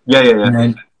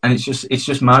 Yeah. And it's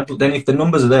just mad. But then if the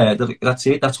numbers are there, that's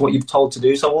it. That's what you've told to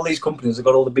do. So all these companies have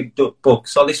got all the big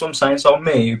books. So this is what I'm saying. So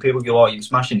me, people go, oh, you're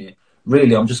smashing it.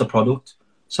 Really, I'm just a product.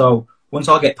 So once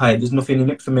I get paid, there's nothing in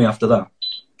it for me after that.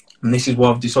 And this is why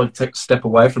I've decided to take a step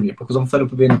away from it, because I'm fed up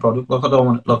with being a product. Like I don't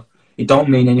want it. Like it don't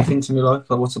mean anything to me. Like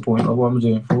what's the point? Like what am I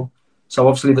doing it for? So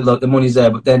obviously the money's there,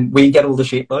 but then we get all the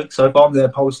shit. Like so, if I'm there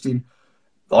posting,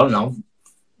 I don't know,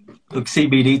 like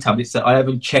CBD tablets that I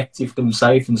haven't checked if they're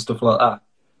safe and stuff like that.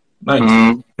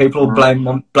 Mate, people will blame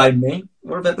me.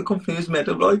 What about the company who's made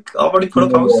it? Like, I've already put a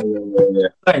post. Yeah.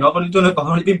 I've only done it. I've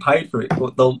only been paid for it,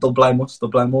 but they'll blame us. They'll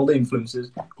blame all the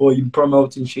influencers. Or you're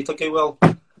promoting shit. Okay, well,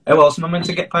 how else am I meant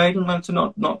to get paid and meant to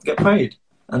not get paid?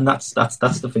 And that's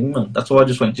the thing, man. That's why I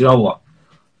just went, do you know what?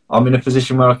 I'm in a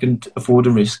position where I can afford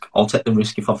a risk. I'll take the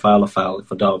risk. If I fail, I fail.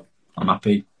 If I don't, I'm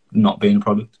happy not being a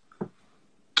product.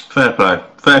 Fair play.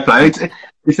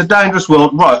 It's a dangerous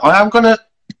world. Right,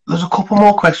 there's a couple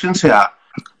more questions here,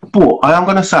 but I am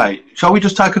going to say, shall we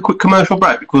just take a quick commercial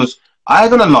break? Because I ain't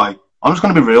going to lie, I'm just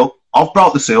going to be real. I've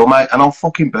broke the seal, mate, and I'm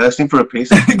fucking bursting for a piss.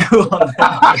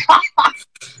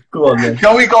 Go on then.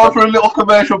 Shall we go for a little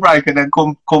commercial break and then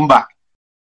come back?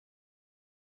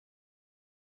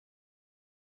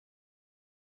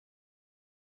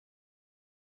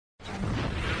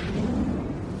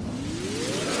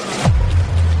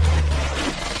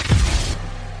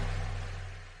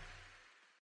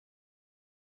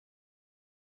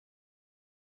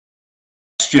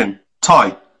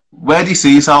 Ty, where do you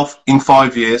see yourself in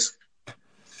 5 years?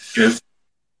 Jim?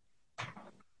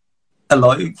 I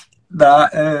like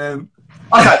that.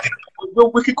 Okay,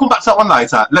 we can come back to that one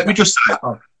later. Let me just say,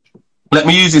 let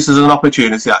me use this as an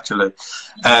opportunity, actually.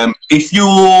 If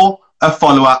you're a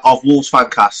follower of Wolves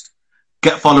Fancast,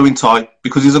 get following Ty,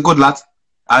 because he's a good lad.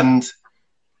 And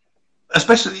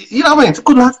especially, you know what I mean? It's a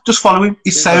good lad. Just follow him.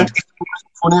 He's sound. He's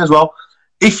funny as well.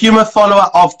 If you're a follower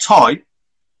of Ty,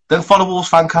 then follow Wolves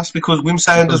Fancast, because Wim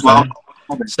sound as well.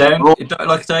 Sound,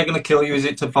 like they're going to kill you, is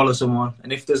it, to follow someone?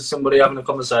 And if there's somebody having a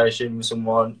conversation with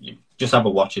someone, you just have a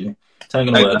watch in it. It's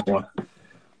ain't going to work for one.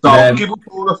 So give us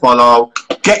all a follow.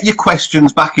 Get your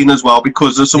questions back in as well,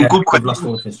 because there's some good questions.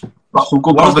 Some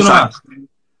good conversations.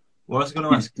 What I was going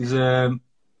to ask is, are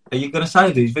you going to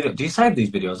save these videos? Do you save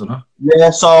these videos or not? Yeah,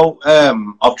 so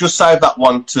I've just saved that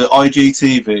one to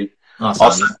IGTV.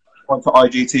 Oh, to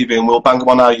IGTV, and we'll bang them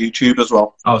on our YouTube as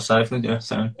well. Oh, safe, yeah,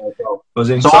 same.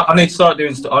 So I need to start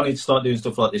doing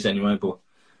stuff like this anyway, but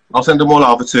I'll send them all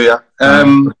over to you.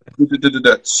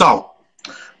 So,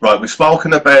 right, we've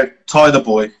spoken about Ty the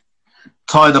boy,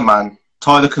 Ty the man,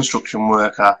 Ty the construction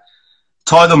worker,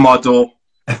 Ty the model.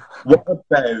 What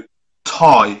about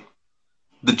Ty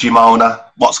the gym owner?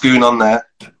 What's going on there?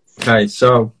 Okay,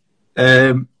 so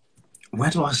where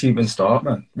do I even start,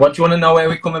 man? What do you want to know? Where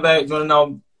we come about? Do you want to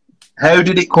know? How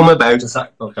did it come about?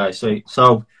 Okay, so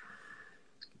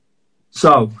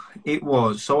it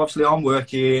was. So obviously I'm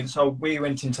working. So we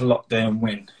went into lockdown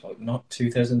when? Like not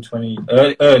 2020,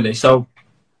 early. So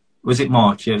was it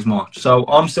March? Yeah, it was March. So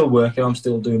I'm still working. I'm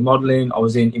still doing modelling. I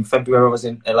was in February. I was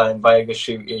in LA and Vegas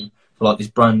shooting for like this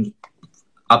brand.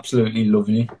 Absolutely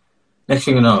loving it. Next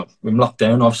thing you know, we're locked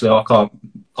down. Obviously I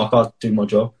can't do my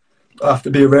job. I have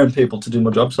to be around people to do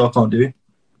my job, so I can't do it.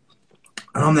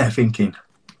 And I'm there thinking,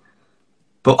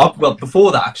 well,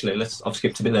 before that actually, I've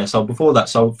skipped a bit there. So before that,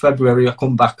 so February, I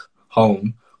come back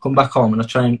home, and I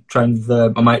trained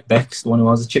with my mate Bex, the one who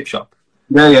has a chip shop.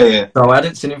 Yeah. So I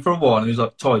hadn't seen him for a while, and he was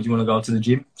like, "Ty, do you want to go to the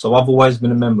gym?" So I've always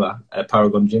been a member at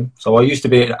Paragon Gym. So I used to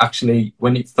be actually,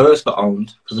 when it first got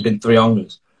owned, because there've been 3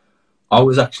 owners, I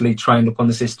was actually trained up on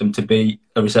the system to be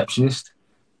a receptionist.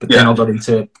 But then I got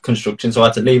into construction, so I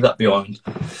had to leave that behind.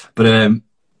 But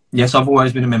yes, I've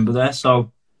always been a member there.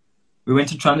 So we went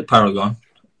to train at Paragon,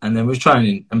 and then we was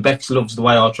training. And Bex loves the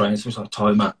way I train, so he was like,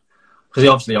 "Ty, man," because he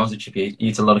obviously owns a chip, he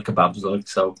eats a lot of kebabs, like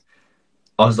so.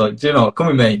 I was like, "Do you know what? Come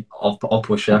with me. I'll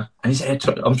push you." And he said,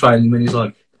 "I'm training him," and he's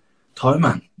like, "Ty,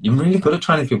 man, you're really good at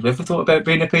training people. Ever thought about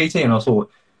being a PT?" And I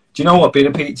thought, do you know what? Being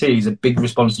a PT is a big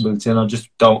responsibility, and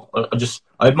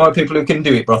I admire people who can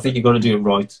do it, but I think you've got to do it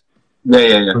right.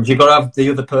 Yeah. You've got to have the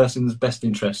other person's best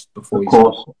interest before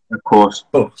Of course.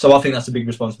 Oh, so I think that's a big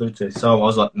responsibility. So I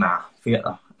was like, nah, forget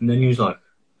that. And then he was like,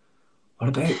 what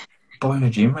about buying a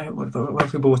gym, mate? What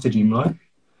if we bought a gym, like?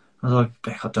 I was like,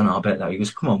 Beck, I don't know about that. He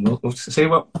goes, come on, we'll see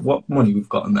what money we've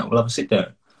got on that. We'll have a sit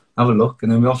down, have a look.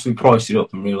 And then we obviously priced it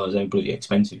up and realised how bloody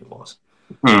expensive it was.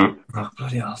 Like,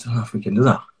 bloody hell, I don't know if we can do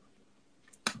that.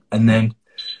 And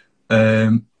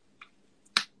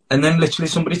then literally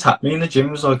somebody tapped me in the gym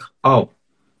and was like, oh,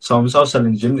 so-and-so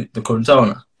selling the gym, the current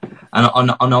owner.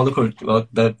 And I know the current, well,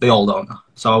 the old owner.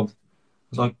 So I was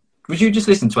like, would you just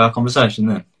listen to our conversation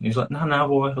then? And he was like, no,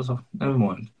 boy. I was like, never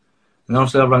mind. And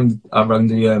obviously I rang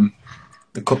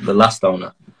the last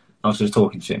owner. I was just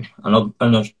talking to him.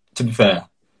 And to be fair,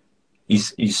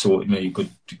 he's sorted me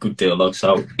a good deal. Like,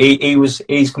 so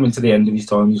he's coming to the end of his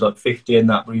time. He's like 50 and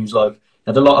that, but he was like,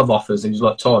 had a lot of offers. He was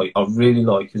like, Ty, I really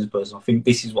like you as a person. I think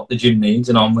this is what the gym needs.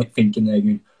 And I'm like thinking there,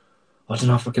 I don't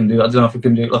know if I can do it. I don't know if I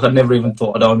can do it. Like, I never even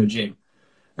thought I'd own a gym.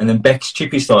 And then Beck's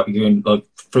chippy started going like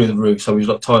through the roof. So he was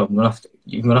like, Ty,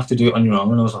 you're gonna have to do it on your own.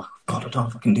 And I was like, God, I don't know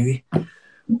if I can do it. And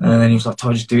then he was like,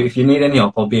 Ty, just do it. If you need any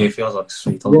help, I'll be here. I was like,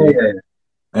 sweet, I'll do it.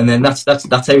 And then that's how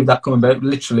that came about.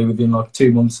 Literally within like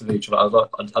 2 months of each other. I was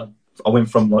like, I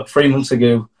went from like 3 months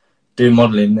ago doing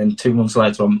modelling, then 2 months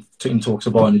later I'm in talks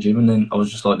of buying a gym, and then I was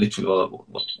just like literally like,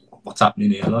 what's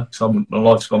happening here? Like, so my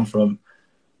life's gone from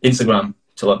Instagram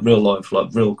to like real life, like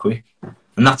real quick,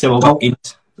 and that's how I got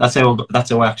into. That's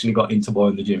how I actually got into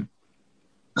buying the gym.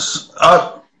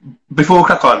 Before we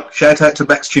crack on, shout out to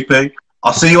Bex Chippy.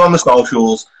 I'll see you on the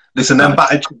socials. Listen, them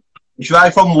battered. If you're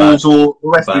out from Wolves or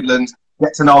West Midlands,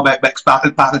 get to know about Bex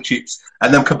battered chips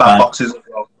and them kebab boxes as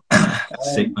well.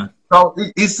 Sick, man. So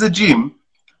is the gym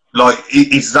like?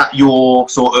 Is that your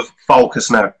sort of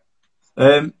focus now?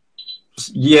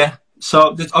 Yeah.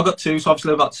 So I've got 2. So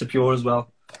obviously I've got Secure as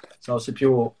well. So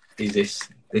Secure is this.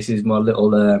 This is my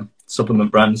little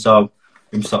supplement brand. So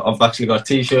I've actually got a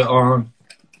T-shirt on,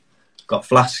 got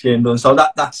flash skin done. So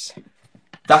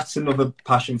that's another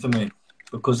passion for me,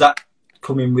 because that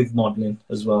coming with modelling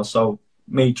as well. So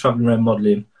me travelling around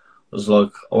modelling was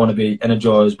like, I want to be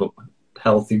energised but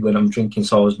healthy when I'm drinking.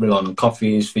 So I was relying on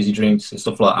coffees, fizzy drinks and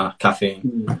stuff like that,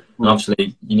 caffeine. And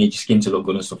obviously you need your skin to look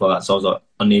good and stuff like that. So I was like,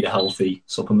 I need a healthy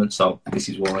supplement. So this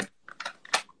is why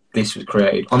this was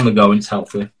created. On the go and it's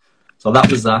healthy. So that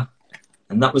was that.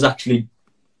 And that was actually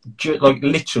like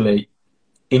literally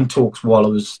in talks while I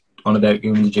was on about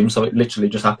going to the gym. So it literally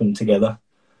just happened together.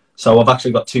 So I've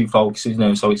actually got 2 focuses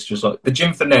now. So it's just like the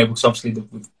gym for now, because obviously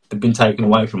they've been taken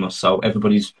away from us. So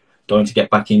everybody's trying to get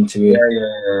back into it.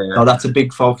 Yeah. So that's a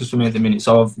big focus for me at the minute.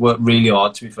 So I've worked really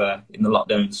hard, to be fair, in the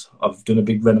lockdowns. I've done a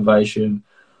big renovation.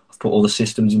 I've put all the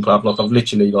systems in place. Like, I've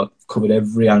literally like covered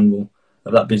every angle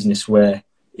of that business where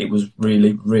it was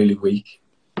really, really weak.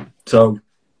 So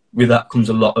with that comes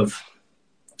a lot of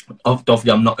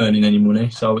obviously I'm not earning any money.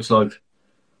 So it's like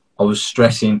I was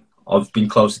stressing. I've been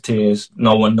close to tears.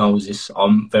 No one knows this.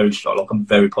 I'm very strong. Like, I'm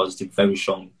very positive, very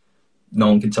strong. No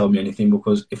one can tell me anything,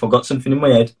 because if I've got something in my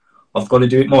head, I've got to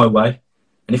do it my way.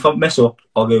 And if I mess up,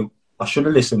 I'll go, I should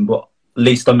have listened, but at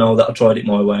least I know that I tried it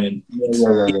my way, and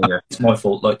it's my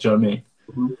fault. Like, do you know what I mean?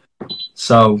 Mm-hmm.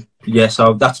 So yeah,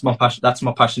 so that's my passion. That's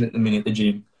my passion at the minute, the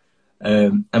gym.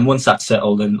 And once that's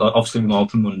settled, then like, obviously we're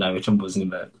open Monday, which I'm buzzing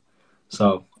about.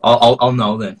 So I'll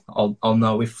know then. I'll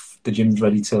know if the gym's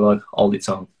ready to like hold its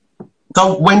own.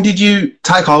 So when did you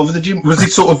take over the gym? Was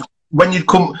it sort of when you'd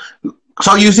come?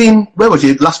 So you was in, where was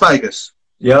you? Las Vegas?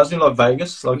 Yeah, I was in like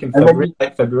Vegas, like in February,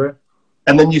 late February.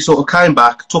 And then you sort of came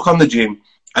back, took on the gym,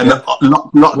 and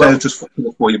lockdown just fucked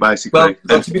it for you, basically.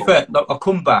 Well, to be fair, like, I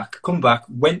come back,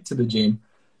 went to the gym,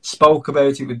 spoke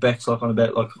about it with Bex, like on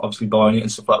about like obviously buying it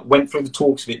and stuff like that. Went through the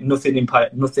talks of it, nothing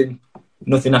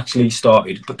nothing actually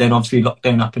started. But then obviously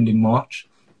lockdown happened in March,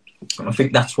 and I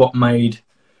think that's what made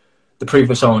the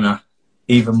previous owner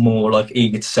even more like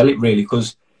eager to sell it, really,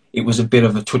 because it was a bit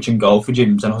of a touch and go for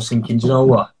gyms. And I was thinking, do you know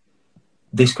what?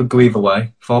 This could go either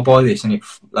way. If I buy this and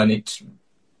it's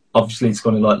obviously it's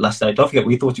going to like last day. Don't forget,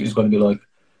 we thought it was going to be like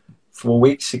 4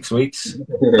 weeks, 6 weeks.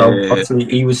 So obviously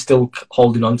he was still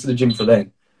holding on to the gym for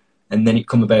then. And then it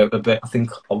come about a bit. I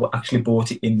think I actually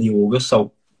bought it in the August,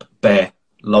 so bare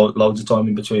loads of time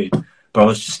in between. But I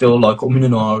was still like umming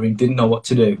and ahhing, didn't know what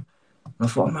to do. And I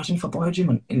thought, imagine if I buy a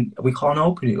gym and we can't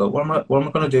open it. Like, what am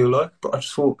I going to do? Like, but I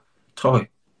just thought, Ty,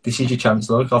 this is your chance.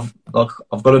 Like, I've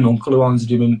got an uncle who owns a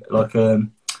gym in like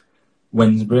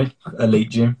Wednesbury Elite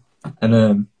Gym,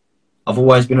 and I've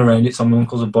always been around it. Some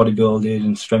uncles have bodybuilded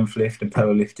and strength lift and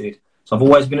power lifted. So I've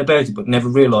always been about it, but never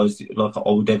realised like I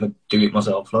would ever do it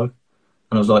myself. Like,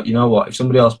 and I was like, you know what? If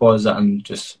somebody else buys that and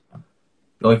just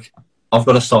like, I've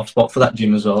got a soft spot for that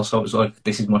gym as well. So it was like,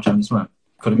 this is my chance, man.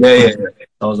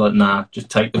 I was like, nah, just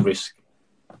take the risk,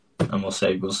 and we'll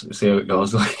see. We'll see how it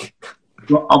goes. Like,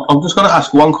 well, I'm just going to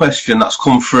ask one question that's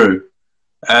come through.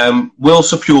 Will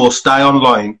Sapure stay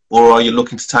online, or are you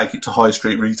looking to take it to high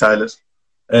street retailers?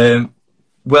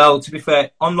 Well, to be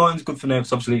fair, online's good for now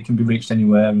because obviously it can be reached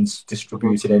anywhere and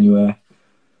distributed anywhere.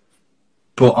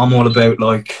 But I'm all about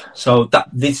like, so that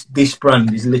this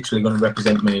brand is literally going to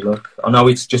represent me. Look, I know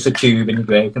it's just a tube in the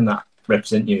grey, can that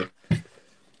represent you?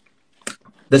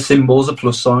 The symbol's a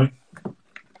plus sign,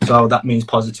 so that means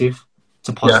positive. It's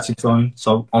a positive sign.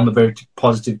 So I'm a very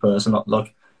positive person,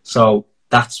 like, so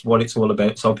that's what it's all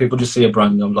about. So people just see a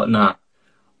brand and I'm like, nah.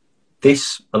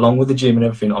 This, along with the gym and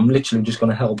everything, I'm literally just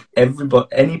going to help everybody,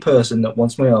 any person that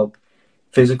wants my help,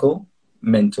 physical,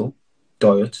 mental,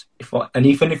 diet.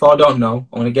 Even if I don't know,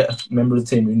 I'm going to get a member of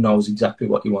the team who knows exactly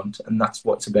what you want, and that's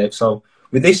what it's about. So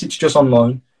with this, it's just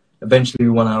online. Eventually,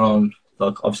 we want our own,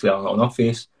 like obviously our own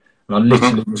office, and I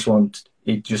literally just want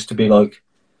it just to be like,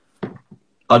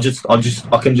 I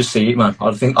can just see it, man.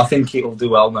 I think it'll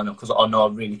do well, man, because I know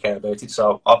I really care about it.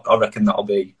 So I reckon that'll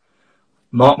be.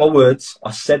 Mark my words,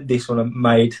 I said this when I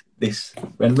made this.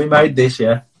 When we made this,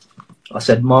 yeah, I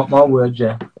said, mark my words,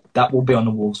 yeah, that will be on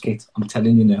the Wolves kit. I'm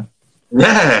telling you now.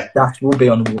 Yeah. That will be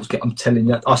on the Wolves kit. I'm telling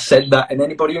you. I said that, and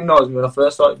anybody who knows me, when I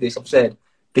first started this, I've said,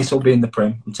 this will be in the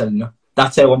Prem. I'm telling you.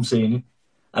 That's how I'm seeing it.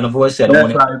 And I've always said, I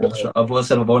wanted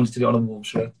to do it on a Wolves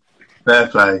shirt. Fair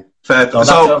play. So that's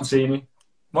how I'm seeing it.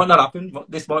 Might not happen.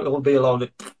 This might all be a lot of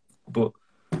it, but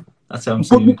that's how I'm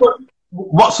seeing it.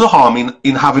 What's the harm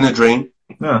in having a dream?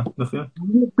 Yeah, nothing.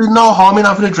 There's no harm in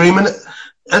having a dream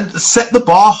and set the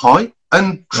bar high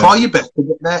and try your best to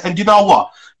get there. And you know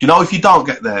what? You know, if you don't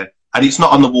get there and it's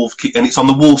not on the Wolves kit and it's on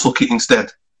the Walsall kit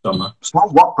instead, so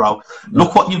what, bro?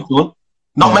 Look what you've done.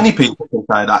 Not many people can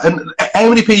say that. And how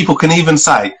many people can even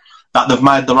say that they've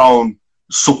made their own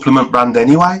supplement brand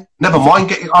anyway? Never mind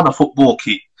getting on a football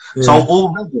kit. Yeah.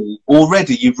 So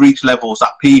already you've reached levels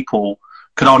that people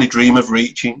can only dream of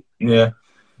reaching. Yeah.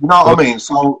 You know what I mean?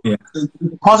 So it's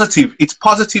positive. It's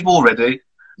positive already.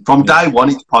 From day one,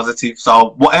 it's positive.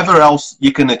 So whatever else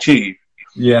you can achieve,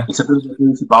 it's a bit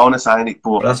of a bonus, ain't it?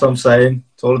 But that's what I'm saying.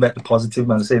 It's all about the positive,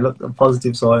 man. See, look, the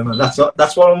positive side, man. That's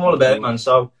what I'm all about, man.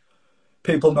 So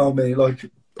people know me. Like,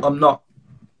 I'm a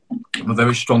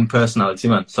very strong personality,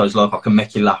 man. So it's like I can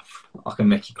make you laugh, I can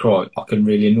make you cry, I can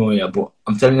really annoy you. But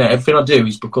I'm telling you, everything I do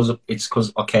is because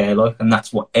I care, like, and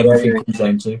that's what everything comes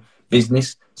down to: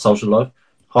 business, social life,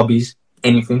 hobbies,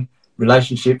 anything,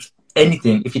 relationships,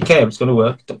 anything. If you care, it's going to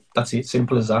work. That's it.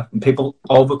 Simple as that. And people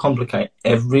overcomplicate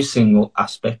every single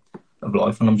aspect of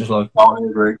life, and I'm just like,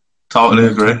 Totally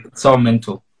agree. It's so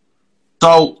mental.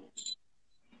 So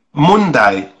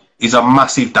Monday is a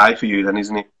massive day for you, then,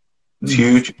 isn't it? It's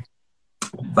huge.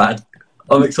 Bad.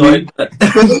 I'm excited.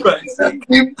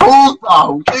 Dimples,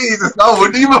 oh Jesus! I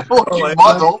wouldn't even fucking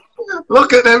model.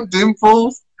 Look at them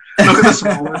dimples. Look at the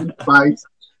smile in his face.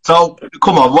 So,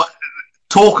 come on,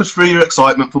 talk us through your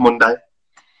excitement for Monday.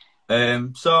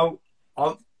 So,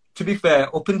 to be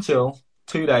fair, up until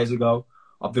 2 days ago,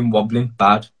 I've been wobbling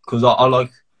bad because I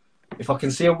like, if I can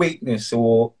see a weakness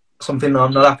or something that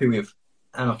I'm not happy with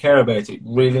and I care about it,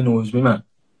 really annoys me, man.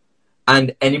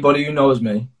 And anybody who knows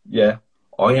me,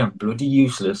 I am bloody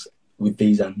useless with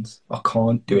these hands. I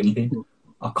can't do anything.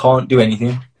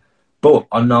 But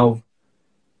I know,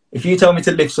 if you tell me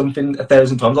to lift something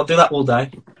 1,000 times, I'll do that all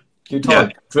day.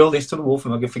 Drill this to the wall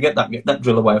and I can forget that, get that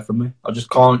drill away from me. I just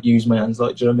can't use my hands,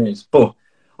 like, do you know what I mean? But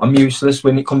I'm useless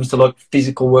when it comes to like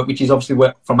physical work, which is obviously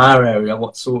work from our area,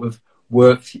 what sort of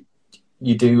work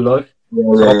you do, like.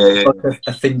 Like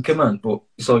a thinker, man, but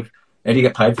it's like, how do you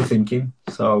get paid for thinking?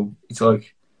 So it's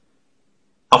like,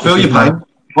 I feel your pain.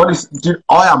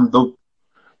 I am the.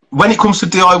 When it comes to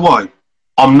DIY,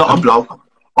 I'm not a bloke.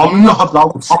 I'm not a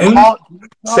bloke. I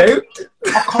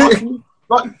can't.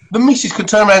 Like, the missus can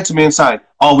turn around to me and say,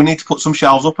 "Oh, we need to put some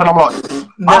shelves up," and I'm like,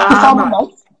 I'm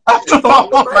like, "No,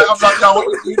 what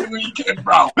are you doing weekend,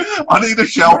 bro? I need a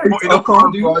shelf putting up." I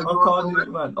can't do it,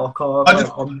 man. I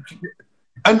can't.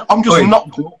 And I'm just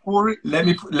not good for it. Let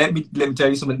me tell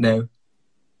you something now.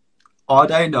 I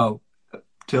don't know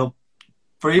till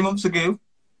 3 months ago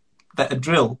that a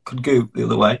drill could go the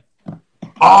other way.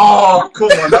 Oh, come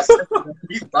on, that's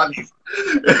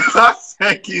that's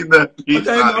taking the piece.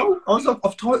 I don't know. I was like,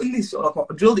 I've tightened this. I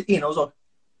drilled it in. I was like,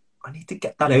 I need to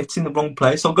get that out. It's in the wrong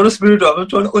place. So I've got a screwdriver. I'm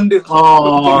trying to undo it.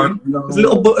 Oh, no. There's a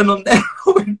little button on there.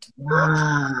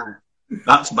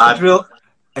 That's bad.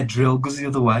 A drill goes the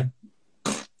other way.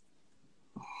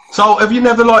 So have you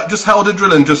never like just held a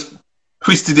drill and just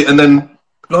twisted it and then?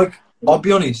 Like, I'll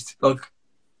be honest. Like,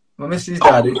 my missus'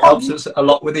 dad, it helps us a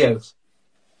lot with the house.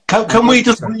 Can we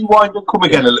just rewind and come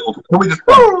again a little bit? Can we just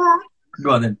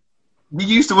go on then? You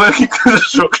used to work in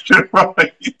construction,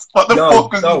 right? What the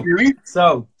fuck are you doing?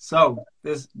 So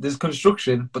there's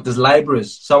construction, but there's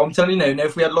labourers. So I'm telling you now,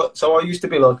 if we had so I used to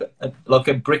be like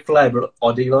a brick labourer,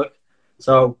 oddie like.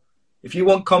 So if you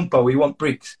want compo, you want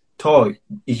bricks, Toy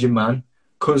is your man.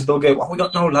 Because they'll go, we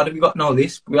got no ladder, we got no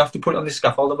this. We have to put it on this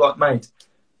scaffold. I'm like, mate,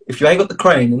 if you ain't got the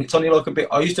crane and it's only like a bit,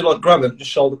 I used to like grab them, just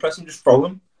shoulder press and just throw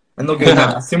them. And they'll go, no,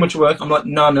 that's too much work. I'm like,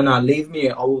 no, leave me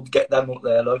here. I will get them up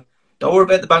there, like. Don't worry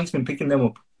about the banksman picking them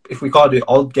up. If we can't do it,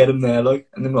 I'll get them there, like.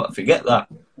 And then like, forget that.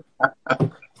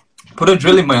 Put a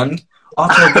drill in my hand.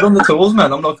 I'll put on the tools,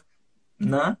 man. I'm like,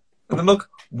 nah. And then look,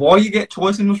 why you get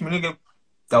twice as much money? I go,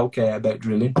 don't care about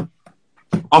drilling.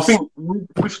 I think with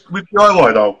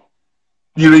DIY though,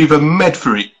 you're either made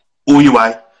for it or you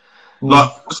ain't.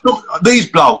 Like these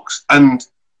blokes, and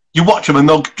you watch them, and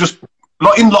they'll just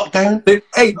like in lockdown.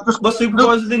 Hey, my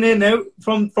supervisor's in here now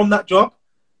from that job.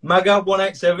 Maga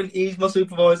 187. He's my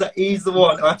supervisor. He's the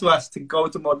one I had to ask to go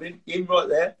to modelling. Him right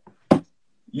there.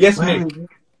 Yes, Mick.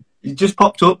 He just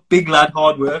popped up. Big lad,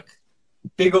 hard work.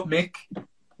 Big up, Mick.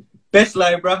 Best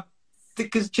labourer,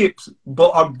 thick as chips, but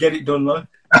I'll get it done, like.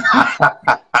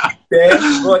 There,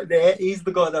 right there, he's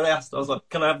the guy that I asked. I was like,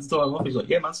 can I have the time off? He's like,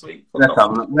 yeah, man, sweet.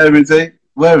 Where is he?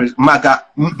 Where is Maga?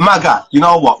 Maga, you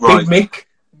know what, right? Big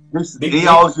Mick. He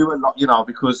owes you a lot, you know,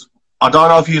 because I don't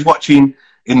know if he was watching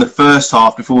in the first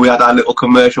half before we had our little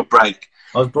commercial break.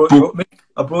 I brought you up, Mick.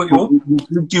 I brought you up. We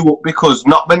brought you up because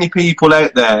not many people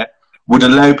out there would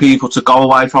allow people to go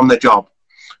away from their job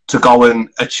to go and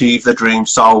achieve their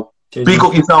dreams. So, big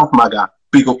up yourself, Maga.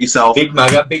 Big up yourself. Big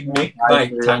Maga, big Mick.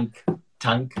 Mate,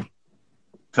 tank.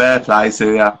 Fair play to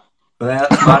you. Well,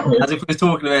 that's fun. As if we were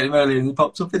talking about him earlier and he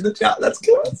pops up in the chat. That's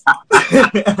class.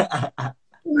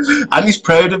 And he's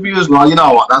proud of you as well. You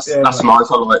know what? That's nice.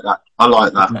 I like that. I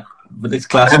like that. No, but it's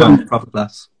class, man. Proper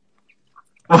class.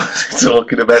 What are you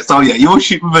talking about? So yeah, you're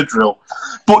shooting with a drill.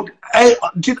 But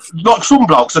like some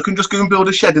blokes, I can just go and build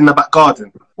a shed in the back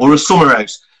garden or a summer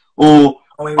house. Or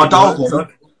I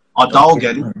don't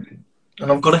get it. And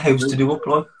I've got a house to do up,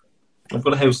 like. I've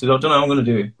got a house to do. I don't know how I'm going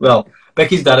to do it. Well,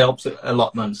 Becky's dad helps a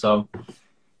lot, man, so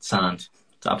sound.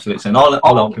 It's absolute sound.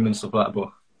 I'll help him and stuff like that, but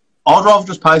I'd rather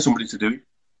just pay somebody to do it.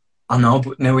 I know,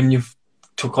 but now when you've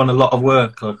took on a lot of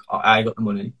work, like, I got the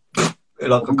money.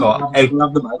 Like, I've got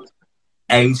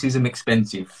houses are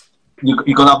expensive.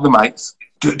 You got to have the mates.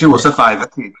 Do us a favour,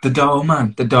 kid. The dough,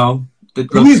 man. The dough.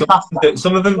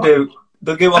 Some of them do.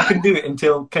 They'll go, I can do it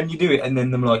until, can you do it? And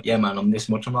then they're like, yeah, man, I'm this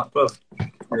much. I'm like, bro, I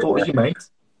thought it was your mate.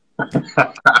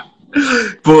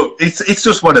 But it's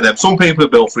just one of them. Some people are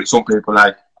built for it. Some people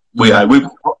ain't.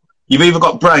 You've either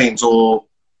got brains or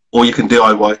you can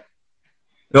DIY.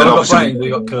 You got brains or you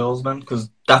got curls, man.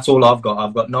 Because that's all I've got.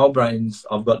 I've got no brains.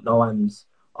 I've got no hands.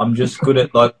 I'm just good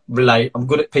at like relate. I'm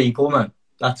good at people, man.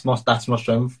 That's my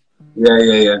strength.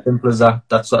 Yeah. Simple as that.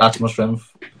 That's my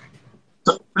strength.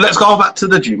 So let's go back to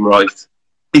the gym, right?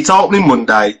 It's opening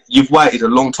Monday. You've waited a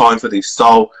long time for this,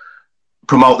 so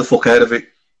promote the fuck out of it.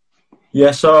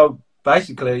 Yeah, so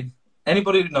basically,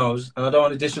 anybody who knows, and I don't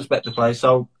want to disrespect the place,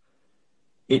 so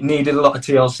it needed a lot of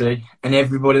TLC, and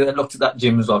everybody that looked at that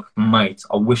gym was like, mate,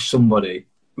 I wish somebody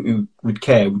who would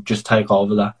care would just take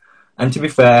over that. And to be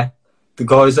fair, the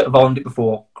guys that have owned it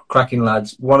before, cracking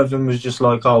lads, one of them was just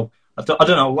like, oh, I don't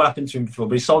know what happened to him before,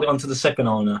 but he sold it on to the second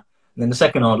owner. And then the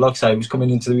second owner, like I say, was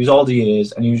coming into his older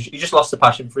years, and he just lost the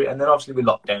passion for it. And then obviously with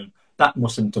lockdown, that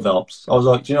mustn't develop. So I was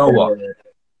like, do you know what?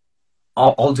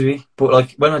 I'll do it. But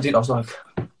like when I did, I was like,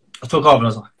 I took over and I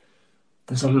was like,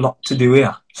 there's a lot to do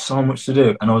here, so much to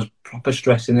do. And I was proper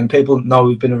stressing. And people know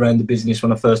who've been around the business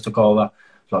when I first took over,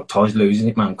 like, Ty's losing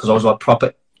it, man. Because I was like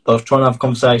proper I was trying to have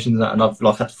conversations and I've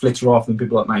like had to flitter off and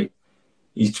people are like, mate,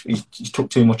 he's took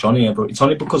too much on here, but it's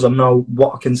only because I know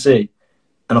what I can see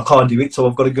and I can't do it, so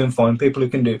I've got to go and find people who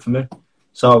can do it for me.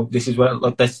 So this is where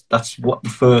like that's what the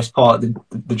first part of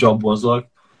the job was like.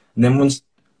 And then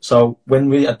when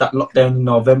we had that lockdown in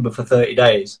November for 30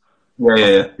 days,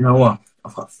 you know what?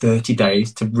 I've got 30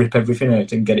 days to rip everything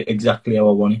out and get it exactly how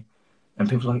I want it. And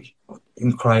people are like,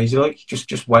 you're crazy, like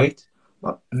just wait.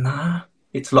 Like, nah,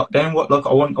 it's lockdown. What like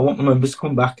I want my members to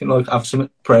come back and like have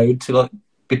something proud to like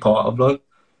be part of, like.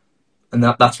 And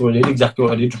that's what I did, exactly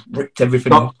what I did, ripped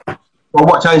everything out. Well,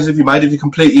 what changes have you made? Have you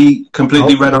completely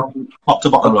renovated top to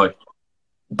bottom, right?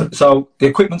 So the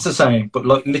equipment's the same, but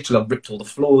like literally I've ripped all the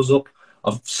floors up.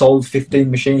 I've sold 15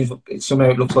 machines.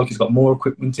 Somehow it looks like it's got more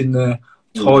equipment in there.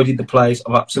 Tidied the place.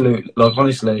 I've absolutely, like,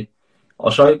 honestly,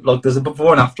 I'll show you, like, there's a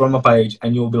before and after on my page,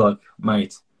 and you'll be like,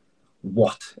 mate,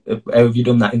 what? How have you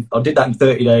done that? I did that in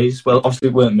 30 days. Well, obviously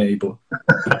it weren't me, but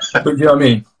you know what I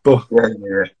mean?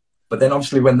 But then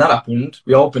obviously when that happened,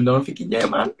 we opened and I'm thinking, yeah,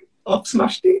 man, I've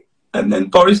smashed it. And then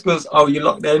Boris goes, oh, you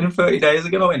locked down in 30 days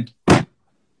again? I went,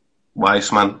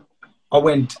 wise, man.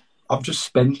 I've just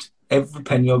spent every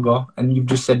penny I got, and you've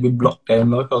just said we blocked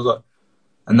down. Like, I was like,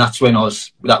 and that's when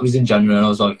that was in January, and I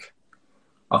was like,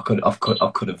 I could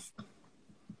have.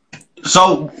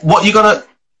 So what you gonna,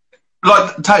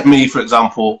 like, take me, for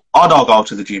example, I don't go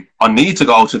to the gym. I need to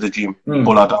go to the gym,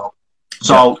 but I don't.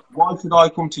 So why should I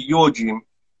come to your gym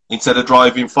instead of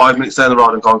driving 5 minutes down the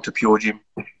road and going to Pure Gym?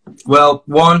 Well,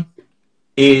 one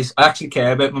is I actually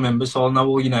care about my members, so I'll know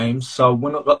all your names. So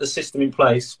when I've got the system in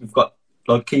place, we've got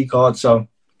like key cards, so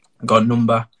I've got a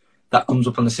number that comes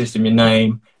up on the system, your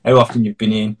name, how often you've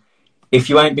been in. If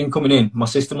you ain't been coming in, my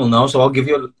system will know, so I'll give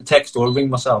you a text or a ring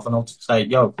myself and I'll say,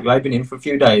 yo, you ain't been in for a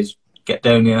few days, get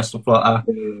down here, stuff like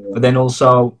that. But then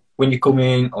also when you come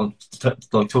in, I'll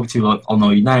talk to you, like, I'll know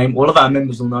your name. All of our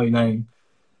members will know your name.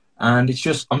 And it's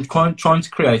just, I'm trying to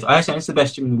create, I say it's the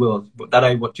best gym in the world, but that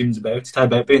ain't what gym's about. It's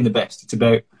about being the best. It's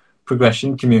about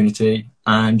progression, community,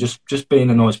 and just being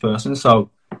a nice person.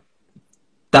 So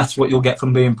that's what you'll get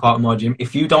from being part of my gym.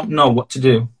 If you don't know what to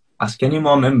do, ask any of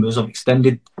my members. I've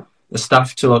extended the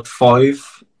staff to like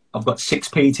 5. I've got 6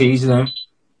 PTs now.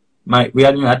 Mate,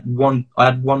 I had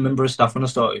one member of staff when I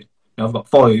started. Now I've got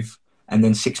 5 and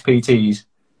then 6 PTs,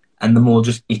 and they're more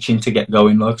just itching to get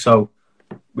going. Like, so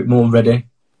we're more ready.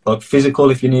 Like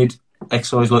physical, if you need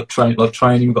exercise, like training,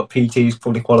 we've got PTs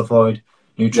fully qualified,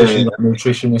 nutrition, got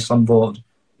nutritionists on board.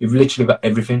 You've literally got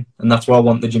everything, and that's what I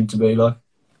want the gym to be like.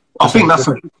 I think that's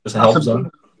a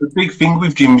big thing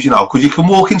with gyms, you know, because you can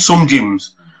walk in some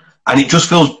gyms and it just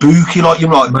feels booky, like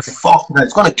you're like, fuck,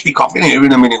 it's going to kick off in here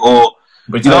in a minute, or,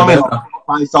 you know what I mean?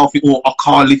 Or I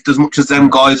can't lift as much as them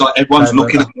guys, like everyone's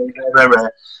looking at me,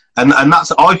 and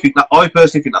that's, I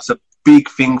personally think that's a big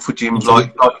thing for gyms.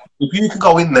 Like if you can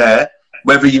go in there,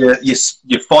 whether you're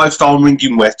 5 stone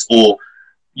ringing wet or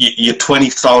you're 20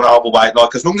 stone overweight,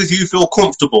 like as long as you feel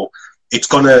comfortable, it's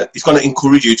gonna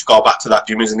encourage you to go back to that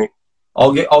gym, isn't it?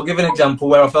 I'll give an example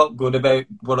where I felt good about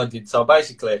what I did. So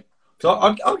basically,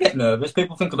 I'll get nervous.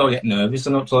 People think I don't get nervous,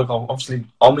 and it's like, obviously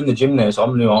I'm in the gym now, so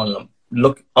I'm new on.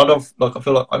 I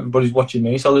feel like everybody's watching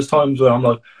me. So there's times where I'm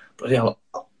like, bloody hell,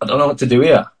 I don't know what to do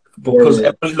here, because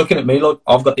everybody's looking at me like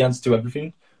I've got the answer to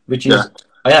everything, which is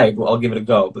but I'll give it a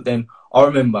go. But then I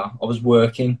remember I was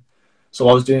working, so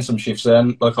I was doing some shifts there,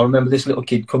 and like I remember this little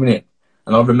kid coming in,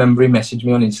 and I remember he messaged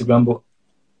me on Instagram, but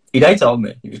he'd told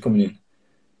me he was coming in.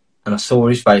 And I saw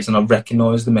his face, and I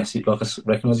recognised the message. Like, I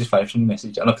recognised his face from the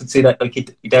message, and I could see that, like, he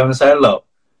down and say hello,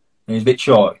 and he's a bit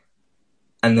shy.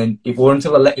 And then it wasn't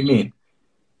until I let him in,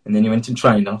 and then he went and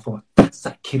trained, and I thought, that's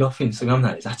that kid off Instagram.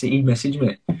 That's it. He messaged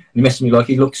me, and he messaged me like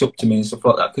he looks up to me and stuff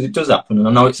like that, because it does happen, and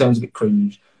I know it sounds a bit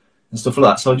cringe and stuff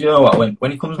like that. So do you know what?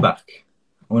 When he comes back,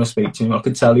 I want to speak to him. I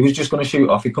could tell he was just going to shoot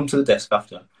off. He'd come to the desk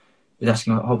after. He's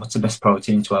asking, like, what's the best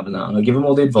protein to have and that? And I give him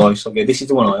all the advice. I'll go, this is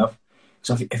the one I have.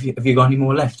 So have you got any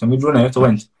more left? And we'd run out. I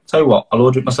went, tell you what, I'll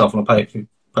order it myself and I'll pay it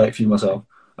for you myself.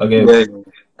 Okay.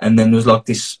 And then there's like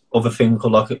this other thing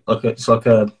called it's like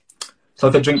a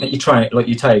drink that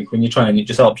you take when you train. It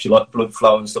just helps you like blood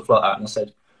flow and stuff like that. And I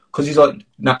said, because he's like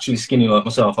naturally skinny like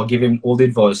myself, I'll give him all the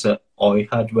advice that I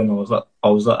had when I was like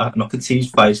that, and I could see his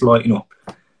face lighting up.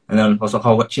 And then I was like,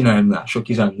 oh, what's your name? And that shook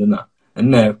his hand and that. And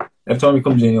now every time he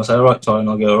comes in, he'll say, all right, Ty, and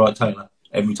I'll go, all right, Taylor,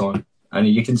 every time. And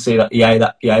you can see that he ain't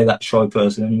that shy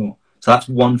person anymore. So that's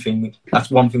one thing. That's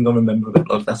one thing I remember about.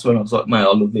 Like, that's when I was like, mate,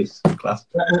 I love this class.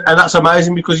 And that's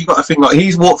amazing, because you got to think, like,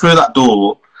 he's walked through that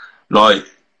door like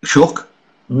shook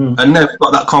and never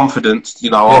got that confidence.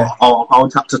 You know, I'll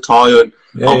tap to Ty, and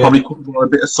I'll probably put on a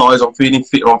bit of size. I'm feeling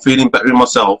fitter. I'm feeling better in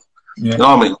myself. You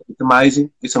know what I mean? It's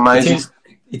amazing. It's amazing.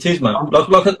 It is, man.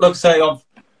 Like I say,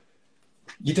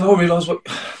 you don't realise what.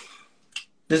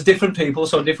 There's different people,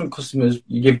 so different customers.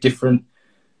 You give different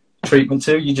treatment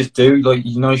to. You just do. Like,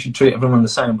 you know, you should treat everyone the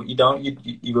same, but you don't.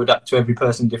 You adapt to every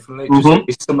person differently.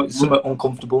 It's some are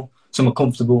uncomfortable, some are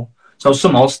comfortable. So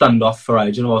some I'll stand off for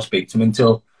ages and I'll speak to them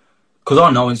until, because I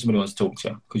know when somebody wants to talk to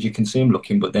you, because you can see them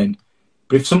looking. But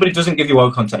if somebody doesn't give you eye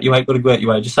contact, you ain't got to go out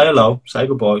your way. Just say hello, say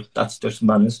goodbye. That's just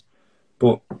manners.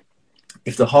 But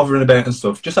if they're hovering about and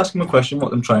stuff, just ask them a question,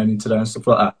 what them training today and stuff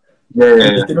like that.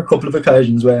 There's been a couple of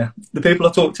occasions where the people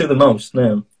I talk to the most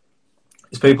now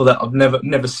is people that I've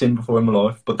never seen before in my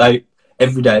life, but they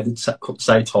every day they'd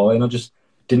say Thai, and I just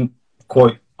didn't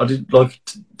like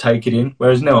take it in.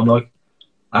 Whereas now I'm like,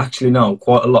 I actually know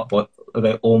quite a lot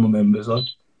about all my members, like,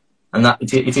 and that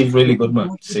it is really good, man.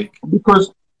 It's sick.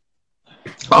 Because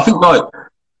I think, like,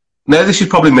 now this is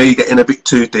probably me getting a bit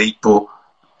too deep, but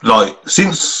like,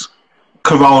 since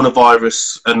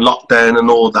coronavirus and lockdown and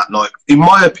all that, like, in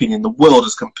my opinion, the world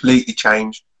has completely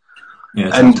changed.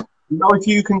 And you know, if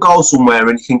you can go somewhere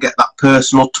and you can get that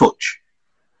personal touch,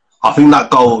 I think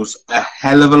that goes a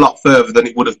hell of a lot further than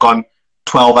it would have gone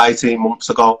 12, 18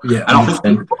 months ago. And I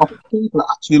think people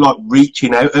are actually like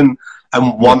reaching out and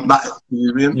want that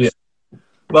experience.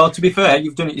 Well, to be fair,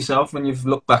 you've done it yourself. When you've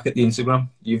looked back at the Instagram,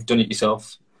 you've done it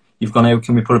yourself. You've gone, how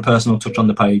can we put a personal touch on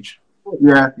the page?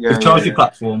 You've charged your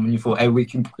platform and you thought,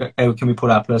 how can we put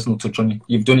our personal touch on you?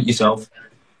 You've done it yourself,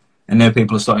 and now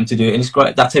people are starting to do it, and it's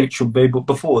great. That's how it should be. But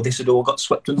before, this had all got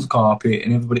swept under the carpet,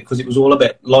 and everybody, because it was all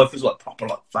about, life was like proper,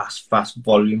 like fast,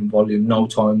 volume, no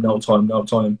time.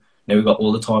 Now we've got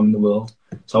all the time in the world.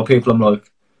 So people, I'm like,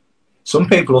 some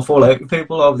people will fall out with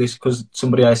people over this because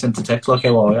somebody else sent a text like,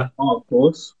 how are you? Oh, of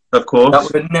course. That would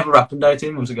have never happened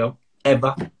 18 months ago,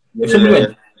 ever. If somebody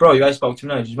went, bro, you guys spoke to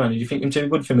me, man, did you think I'm too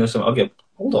good for me or something? I'll go,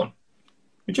 hold on.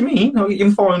 What do you mean? I'll get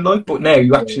you fine, like. But now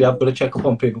you actually have got to check up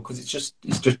on people because it's just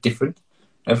different.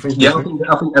 Everything's different.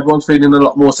 I think everyone's feeling a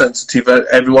lot more sensitive.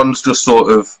 Everyone's just fucking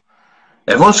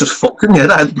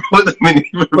the minute.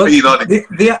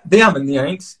 They have and they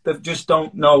ain't. They just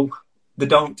don't know. They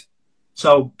don't.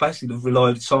 So basically, they've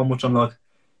relied so much on like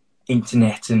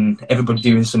internet and everybody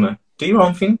doing something. Do your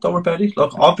own thing. Don't worry about it.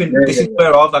 Like, this is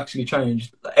where I've actually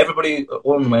changed. Everybody,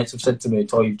 all my mates have said to me,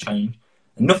 "Oh, you've changed,"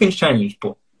 and nothing's changed.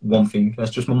 But one thing.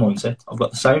 That's just my mindset. I've got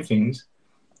the same things,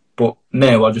 but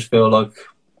now I just feel like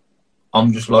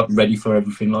I'm just like ready for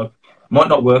everything. Like, might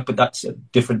not work, but that's a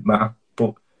different matter.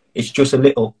 But it's just a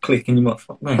little click, and you might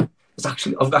think, man,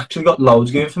 I've actually got loads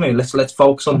going for me. Let's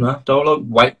focus on that. Don't like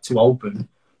wait to open.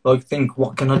 Like, think,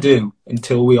 what can I do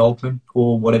until we open,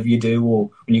 or whatever you do,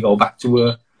 or when you go back to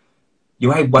work.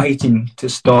 You ain't waiting to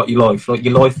start your life. Like,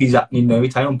 your life is happening now.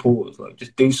 It's on pause. Like,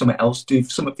 just do something else. Do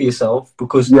something for yourself.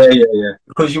 Because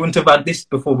because you wouldn't have had this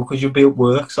before because you've built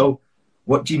work. So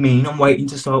what do you mean I'm waiting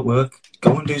to start work?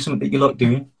 Go and do something that you like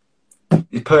doing.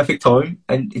 It's perfect time.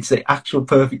 And it's the actual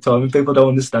perfect time. And people don't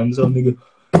understand. So they go,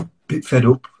 a bit fed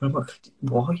up. And I'm like,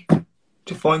 why?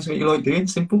 Just find something you like doing.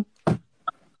 Simple.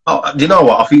 Oh, do you know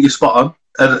what? I think you're spot on.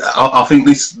 And I think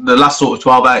the last sort of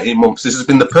 12, 18 months, this has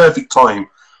been the perfect time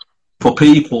for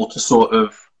people to sort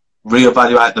of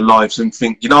reevaluate their lives and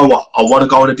think, you know what, I want to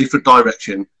go in a different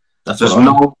direction. There's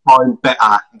no time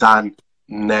better than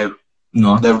now.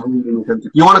 No. If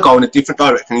you want to go in a different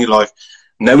direction in your life,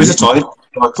 now is the time.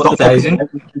 Like, put the days in.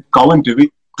 Go and do it.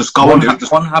 Just go and do it.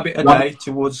 Just one habit a day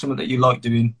towards something that you like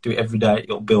doing. Do it every day.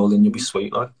 It'll build and you'll be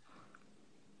sweet. Like,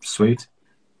 sweet.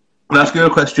 I'll ask you a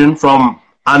question from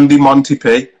Andy Monty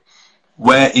P.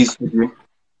 Where is the gym?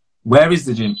 Where is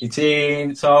the gym? It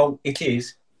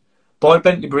is by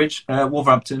Bentley Bridge,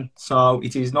 Wolverhampton. So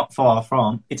it is not far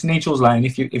from. It's Nechells Lane.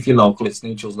 If you're local, it's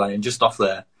Nechells Lane, just off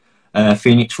there,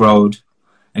 Phoenix Road.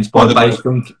 And it's by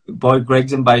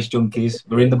Greggs and Base Junkies.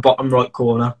 We're in the bottom right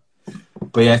corner.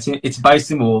 But yeah, it's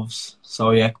based in Wolves. So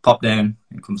yeah, pop down.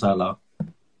 It comes out low.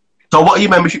 So what are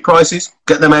your membership prices?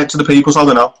 Get them out to the people so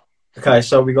they know. Okay,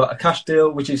 so we got a cash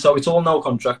deal, which is it's all no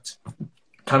contract,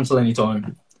 cancel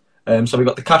anytime. So we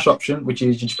got the cash option, which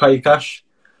is you just pay cash,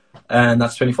 and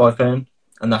that's £25,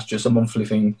 and that's just a monthly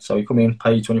thing. So you come in,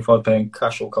 pay £25,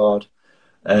 cash or card,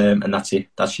 and that's it.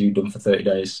 That's you done for 30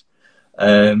 days.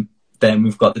 Then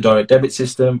we've got the direct debit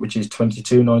system, which is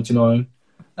 £22.99,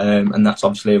 and that's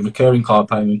obviously a recurring card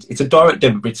payment. It's a direct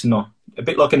debit, but it's not a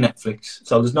bit like a Netflix.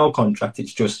 So there's no contract.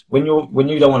 It's just when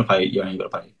you don't want to pay it, you ain't got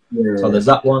to pay it. Yeah. So there's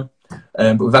that one.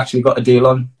 But we've actually got a deal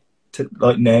on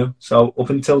now. So up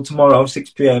until tomorrow, 6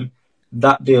 PM,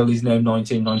 that deal is now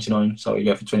 £19.99. So you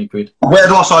go for £20. Where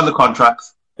do I sign the contract?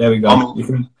 There we go. You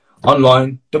can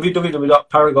online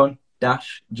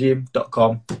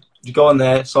www.paragon-gym.com, You go on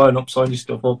there, sign up, sign your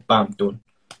stuff up, bam, done.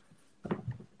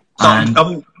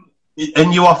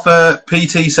 And you offer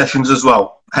PT sessions as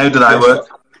well. How do they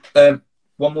work?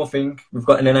 One more thing, we've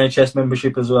got an NHS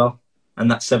membership as well, and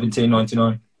that's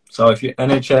 $17.99. So if you're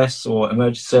NHS or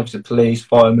emergency services, police,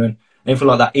 firemen, anything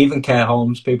like that, even care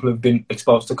homes, people who've been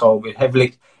exposed to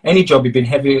COVID, any job you've been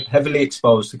heavily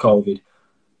exposed to COVID,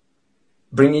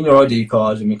 bring in your ID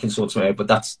cards and we can sort something out. But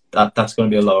that's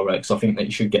going to be a lower rate, because I think that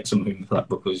you should get something for that,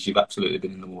 because you've absolutely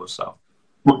been in the war. So.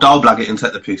 But don't blag it and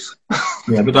take the piss.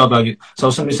 Yeah, but don't blag it. So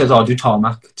somebody says, "I'll do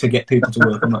tarmac to get people to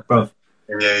work." I'm like, bro.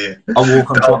 Yeah. I'll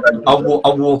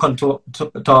walk on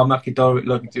tarmac.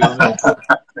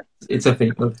 It's a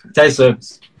thing. Look, day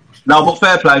service. No, but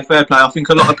fair play. I think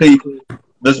a lot of people.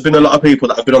 There's been a lot of people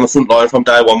that have been on the front line from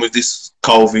day one with this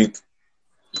COVID,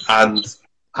 and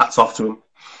hats off to them.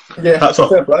 Yeah, hats off.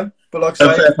 Fair play. But like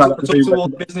I say, it's up to all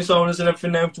the business owners and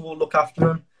everything now to all look after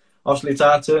them. Obviously, it's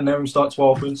hard to, and then we start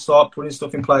putting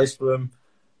stuff in place for them,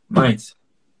 mate.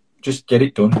 Just get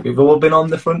it done. We've all been on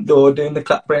the front door doing the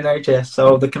clap for NHS,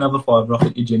 so they can have a fiver off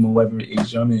at your gym or whatever it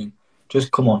is. You know what I mean?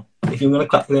 Just come on. If you're going to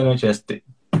clap for the NHS,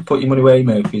 put your money where your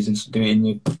mouth is and do it in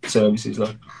your services.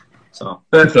 Like, so.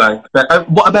 Fair play.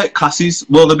 What about classes?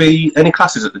 Will there be any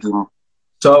classes at the gym?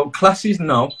 So classes,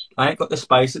 no. I ain't got the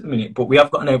space at the minute, but we have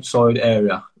got an outside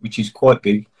area, which is quite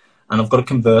big. And I've got to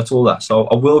convert all that. So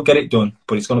I will get it done,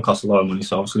 but it's going to cost a lot of money.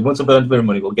 So obviously, once I've earned a bit of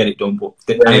money, we'll get it done. But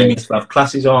the aim is to have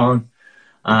classes on.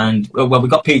 And, well,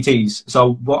 we've got PTs.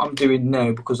 So what I'm doing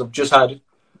now, because I've just had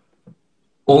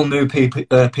all new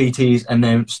PTs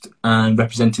announced and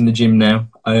representing the gym now,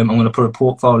 I'm going to put a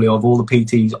portfolio of all the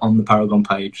PTs on the Paragon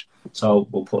page. So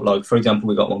we'll put, like, for example,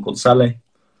 we've got one called Sally.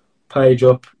 Page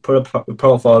up, put a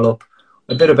profile up,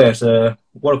 a bit about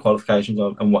what her qualifications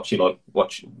are and what she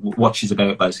what she's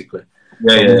about, basically.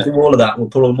 Yeah. We'll do all of that. We'll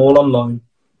put them all online,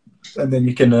 and then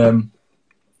you can.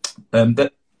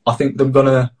 I think they're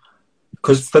gonna,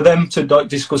 because for them to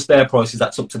discuss their prices,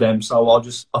 that's up to them. So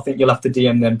I think you'll have to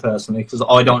DM them personally, because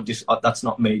I don't that's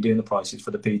not me doing the prices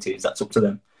for the PTs. That's up to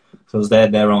them, because they're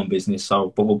their own business. So,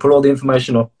 but we'll put all the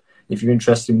information up. If you're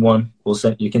interested in one,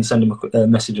 you can send them a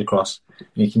message across,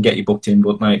 and you can get you booked in.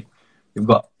 But mate, we've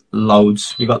got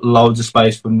loads of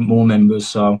space for more members.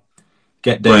 So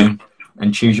get down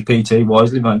and choose your PT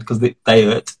wisely, man, because they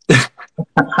hurt.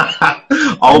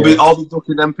 I'll be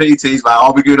ducking them PTs, mate.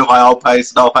 I'll be going at my own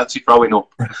pace, and I'll fancy throwing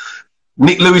up.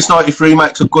 Nick Lewis 93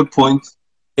 makes a good point.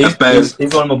 He's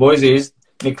one of my boys. He is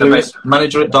Nick Lewis,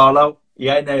 manager at Darlow.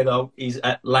 Yeah, no, though he's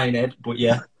at Lanehead, but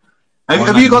yeah.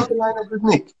 Have you got to Lanehead with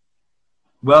Nick?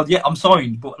 Well, yeah, I'm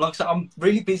signed, but like I said, I'm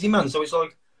really busy, man. So it's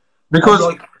like,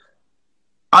 because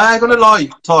I ain't gonna lie,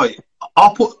 Ty.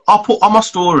 I'll put on my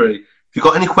story. If you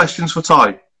got any questions for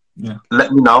Ty,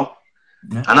 let me know.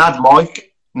 Yeah. And add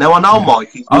Mike. Now I know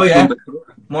Mike. He's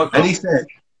Mike, and he said,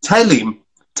 tell him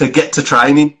to get to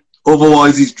training,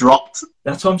 otherwise he's dropped.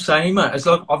 That's what I'm saying, man. It's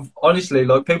like, honestly,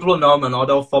 like, people don't know, man. I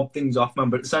don't fob things off, man.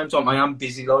 But at the same time, I am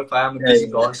busy. Like, I am a busy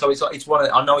guy. So it's like, it's one.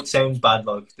 I know it sounds bad,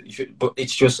 like, that you should, but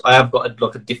it's just, I have got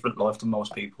a different life to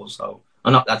most people. So I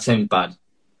know that sounds bad,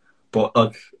 but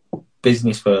like,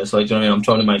 business first. Like, do you know what I mean? I'm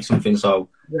trying to make something. So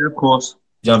yeah, of course.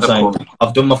 Do you know what I'm saying?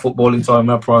 I've done my footballing time.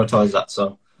 I prioritise that.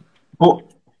 So,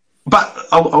 but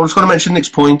I was going to mention Nick's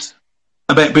point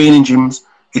about being in gyms.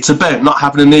 It's about not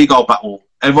having an ego battle.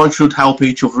 Everyone should help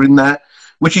each other in there,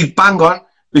 which is bang on,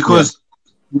 because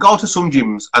you go to some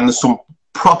gyms and there's some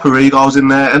proper egos in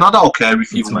there, and I don't care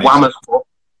if you wham as fuck,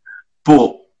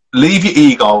 but leave your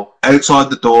ego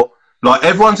outside the door. Like,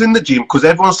 everyone's in the gym because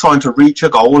everyone's trying to reach a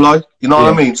goal, like, you know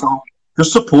what I mean? So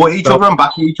just support each other and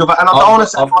back each other. And I don't want to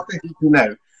say what they do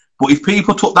now, but if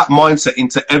people took that mindset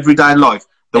into everyday life,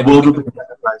 the world would be a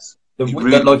better place.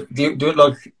 Do it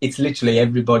like it's literally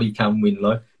everybody can win,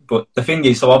 like. But the thing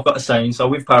is, so I've got a saying. So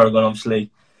with Paragon, obviously,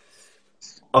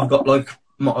 I've got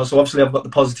obviously I've got the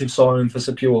positive sign for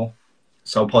Secure,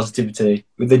 so positivity.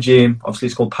 With the gym, obviously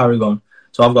it's called Paragon.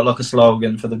 So I've got like a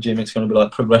slogan for the gym. It's going to be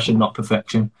like progression, not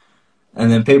perfection. And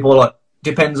then people are like,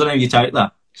 depends on how you take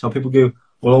that. So people go,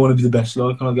 well, I want to be the best,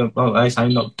 like, and I go, oh, I'm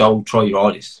saying not don't try your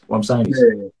hardest. What I'm saying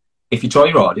is, if you try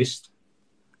your hardest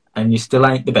and you still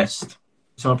ain't the best,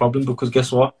 it's not a problem, because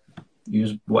guess what?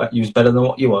 You was better than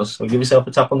what you was. So give yourself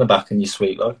a tap on the back and you're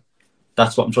sweet, like.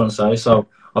 That's what I'm trying to say. So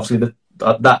obviously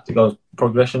that goes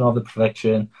progression of the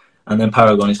perfection, and then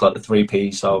Paragon is like the 3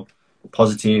 P. So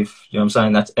positive, you know what I'm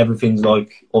saying? That's everything's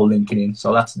like all linking in.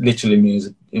 So that's literally me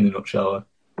in a nutshell.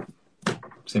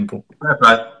 Simple.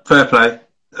 Fair play.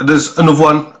 There's another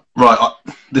one. Right,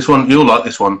 this one, you'll like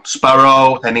this one.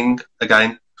 Sparrow Henning,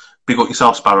 again. Big up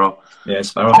yourself, Sparrow. Yeah,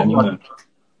 Sparrow Henning.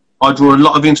 I draw a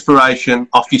lot of inspiration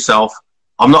off yourself.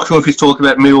 I'm not sure if he's talking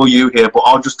about me or you here, but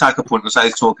I'll just take a punt and say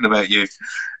he's talking about you.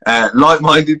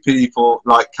 Like-minded people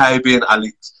like KB and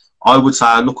Alex, I would say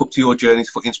I look up to your journeys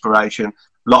for inspiration.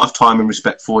 A lot of time and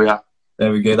respect for you.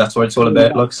 There we go. That's what it's all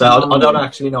about. Like I say, I don't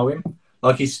actually know him.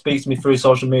 Like, he speaks to me through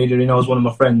social media. He knows one of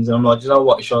my friends, and I'm like, you know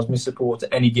what? He shows me support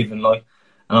at any given, like.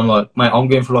 And I'm like, mate, I'm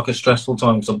going for like a stressful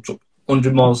time because I'm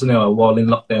 100 miles an hour while in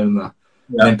lockdown and that.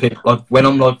 Yeah. And then people, like, when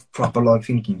I'm like proper like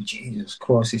thinking, Jesus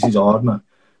Christ, this is hard, man.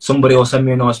 Somebody will send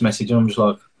me a nice message, and I'm just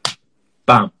like,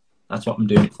 bam, that's what I'm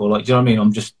doing it for. Like, do you know what I mean?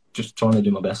 I'm just trying to do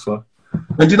my best, like.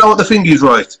 And do you know what the thing is,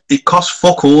 right? It costs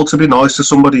fuck all to be nice to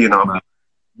somebody, you know, man.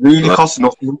 Really like, costs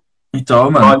nothing. It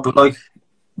does, man. Right. But like,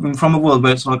 from a world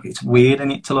where it's like, it's weird,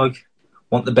 and it to like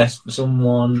want the best for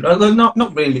someone. Like,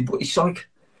 not really, but it's like,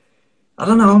 I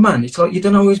don't know, man. It's like you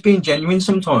don't know who's being genuine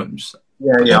sometimes.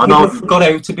 Yeah, I know. People got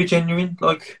out to be genuine.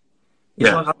 Like,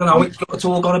 it's like, I don't know. It's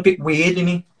all got a bit weird,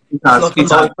 innit? It's like a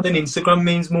like on Instagram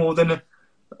means more than a,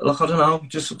 like, I don't know.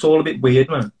 Just it's all a bit weird,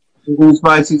 man.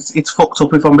 Mate, it's fucked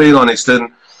up if I'm being honest.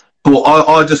 But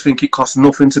I just think it costs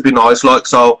nothing to be nice. Like,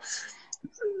 so,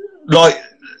 like,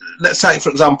 let's say for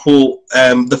example,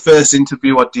 the first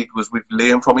interview I did was with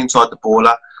Liam from Inside the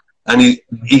Baller. And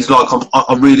he's like,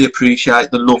 I really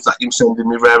appreciate the love that you're sending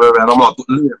me around. I'm like, but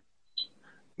Liam,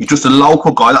 you're just a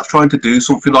local guy that's trying to do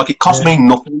something. Like, it costs me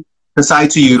nothing to say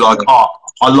to you, like, oh,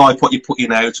 I like what you're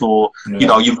putting out, or, you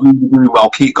know, you're really doing well,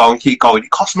 keep going. It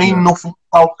costs me nothing.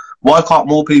 Well, why can't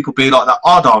more people be like that?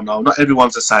 I don't know. Not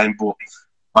everyone's the same, but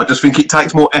I just think it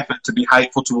takes more effort to be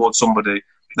hateful towards somebody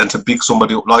than to big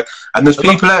somebody up. Like, and there's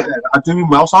people out there that are doing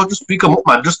well, so I'll just big them up,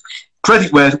 man. Just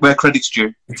credit where credit's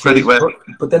due. Credit where.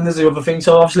 But then there's the other thing.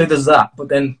 So obviously there's that. But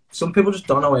then some people just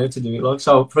don't know how to do it. Like,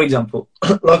 so for example,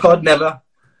 like I'd never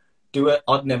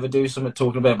do something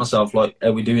talking about myself like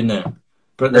how we doing now.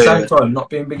 But at the same time, not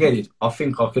being big-headed, I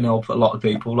think I can help a lot of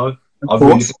people. Like, I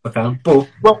really think I can. But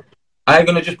I ain't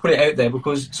gonna just put it out there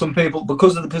because some people,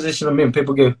 because of the position I'm in,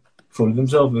 people go full of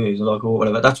themselves, like, or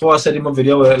whatever. That's why I said in my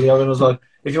video earlier, and I was like,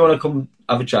 if you want to come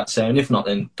have a chat, say, and if not,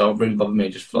 then don't really bother me.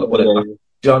 Just like whatever. Do you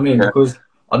know what I mean? Yeah. Because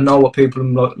I know what people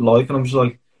like, and I'm just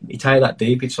like, it ain't that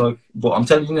deep. It's like, but I'm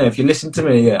telling you now, if you listen to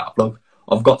me, like,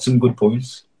 I've got some good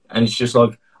points, and it's just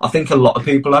like, I think a lot of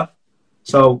people have.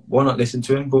 So why not listen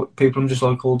to him? But people are just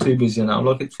like all too busy now.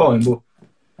 Like, it's fine, but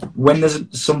when there's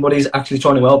somebody's actually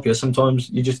trying to help you,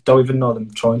 sometimes you just don't even know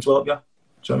them trying to help you.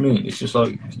 Do you know what I mean? It's just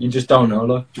like, you just don't know.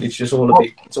 Like, it's just all a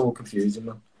bit, it's all confusing,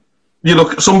 man. You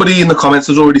look, somebody in the comments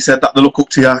has already said that they look up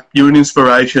to you. You're an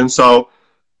inspiration, so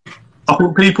I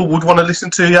think people would want to listen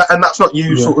to you, and that's not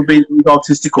you sort of being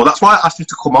artistical. That's why I asked you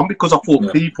to come on, because I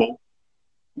thought people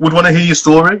would want to hear your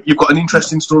story. You've got an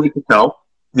interesting story to tell,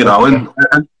 you know, and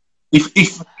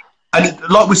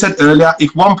like we said earlier,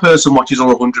 if one person watches or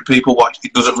 100 people watch,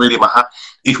 it doesn't really matter.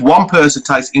 If one person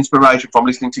takes inspiration from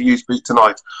listening to you speak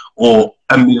tonight, or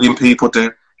 1 million people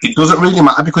do, it doesn't really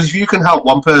matter, because if you can help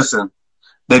one person,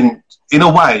 then in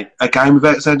a way, a game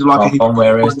without sounding like on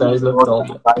where his days look dull.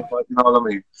 You know what I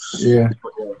mean? Yeah.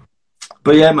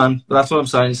 But yeah, man, that's what I'm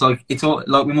saying. It's like, it's all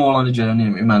like, we're all on a journey,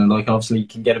 man. Like, obviously, you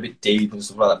can get a bit deep and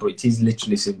stuff like that, but it is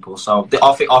literally simple. So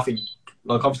I think,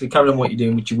 like, obviously, carry on what you're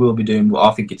doing, which you will be doing, but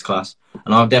I think it's class.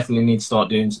 And I definitely need to start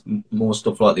doing more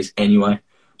stuff like this anyway.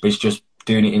 But it's just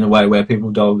doing it in a way where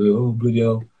people don't go, oh, bloody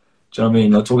hell. Do you know what I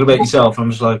mean? Like, talk about yourself.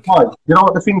 I'm just like... You know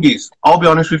what the thing is? I'll be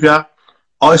honest with you.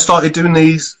 I started doing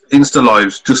these Insta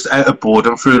Lives just out of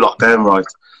boredom through lockdown, right?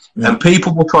 Yeah. And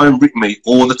people will try and rip me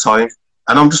all the time.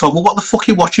 And I'm just like, well, what the fuck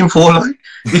are you watching for? Like,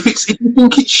 if you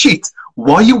think it's shit,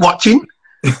 why are you watching?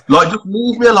 Like, just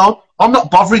leave me alone. I'm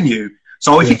not bothering you.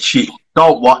 So if it's shit,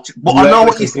 don't watch. But I know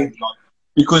what you're saying, like,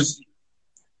 because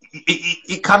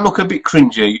it can look a bit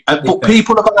cringy. But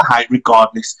people are going to hate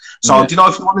regardless. So do you know,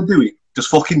 if you want to do it, just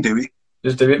fucking do it.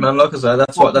 Just do it, man. Like I said,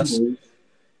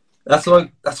 that's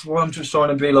why I'm just trying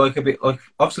to be like a bit like,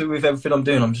 obviously with everything I'm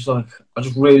doing, I'm just like, I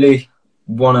just really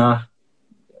wanna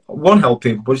help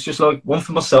people, but it's just like one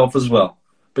for myself as well.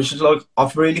 But it's just like,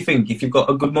 I really think if you've got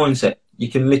a good mindset, you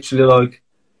can literally like,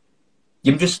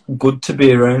 you're just good to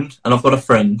be around. And I've got a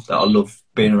friend that I love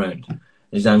being around.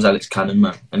 His name's Alex Cannon,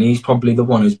 man, and he's probably the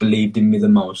one who's believed in me the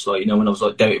most. Like, you know, when I was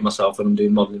like doubting myself when I'm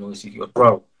doing modelling, all this, he goes,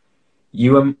 bro,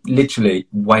 you are literally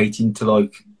waiting to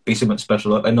like be something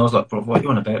special. Like, and I was like, bro, what are you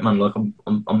on about, man? Like,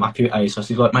 I'm happy with ASOS.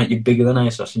 He's like, mate, you're bigger than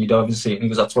ASOS and you don't even see it. And he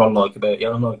goes, that's what I like about you.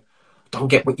 And I'm like, I don't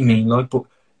get what you mean, like, but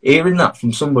hearing that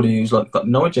from somebody who's like got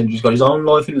no agenda, he's got his own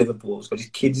life in Liverpool, he's got his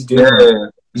kids doing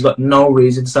it, he's got no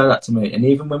reason to say that to me. And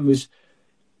even when we was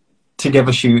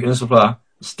together shooting and stuff like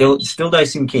that, still they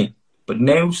sink in. But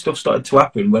now stuff started to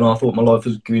happen when I thought my life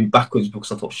was going backwards,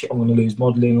 because I thought, shit, I'm going to lose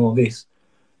modelling and all this.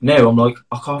 now I'm like,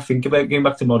 I can't think about going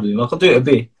back to modelling. Like, I'll do it a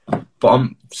bit, but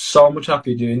I'm so much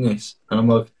happier doing this. And I'm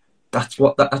like, that's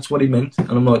what he meant.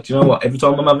 And I'm like, do you know what? Every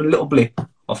time I'm having a little blip,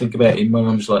 I think about him, and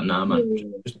I'm just like, nah,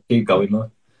 man, just keep going,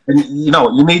 man. And you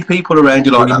know, you need people around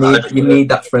you like that. You need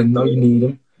that friend, though. You need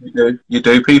them. You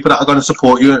do. People that are going to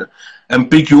support you and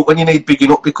big you up when you need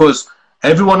bigging up, because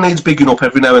everyone needs bigging up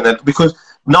every now and then. Because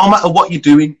no matter what you're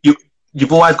doing,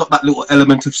 you've always got that little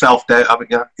element of self-doubt,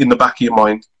 haven't you, in the back of your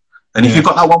mind. And if you've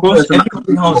got that one person,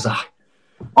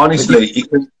 honestly,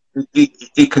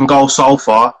 it can go so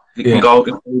far. It can go.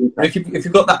 If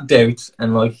you've got that doubt,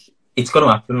 and like it's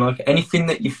gonna happen, like anything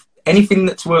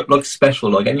that's worked like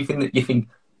special, like anything that you think,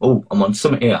 oh, I'm on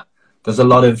something here. There's a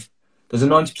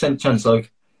 90% chance,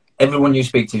 like everyone you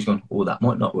speak to is going, oh, that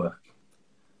might not work.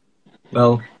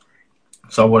 Well,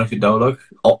 so what if it don't? Like,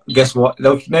 oh, guess what?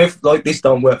 Like, now, if like this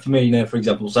don't work for me, now, for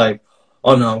example, say,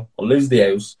 oh no, I'll lose the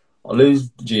house, I'll lose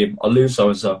the gym, I'll lose so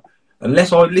and so.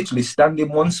 Unless I literally stand in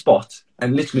one spot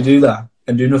and literally do that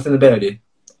and do nothing about it,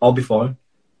 I'll be fine,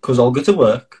 because I'll go to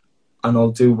work and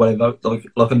I'll do whatever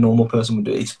like a normal person would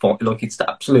do. It's fine, like it's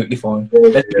absolutely fine.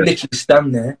 If you literally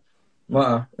stand there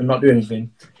and not do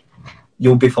anything,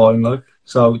 you'll be fine. Like,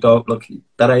 so don't look,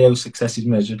 that ain't how success is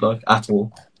measured, like, at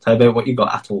all. Tell about what you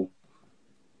got at all.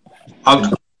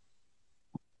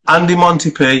 Andy Monty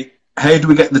P, how do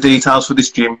we get the details for this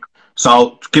gym?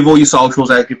 So give all your socials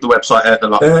out, give the website out a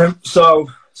lot.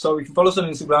 So you can follow us on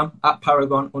Instagram at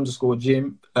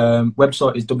Paragon_gym.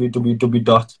 Website is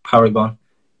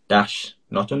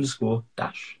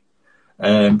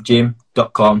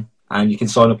www.paragon-gym.com, and you can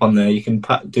sign up on there. You can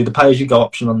do the pay-as-you-go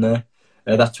option on there.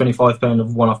 That's £25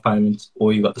 of one-off payment,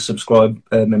 or you got the subscribe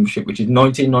membership, which is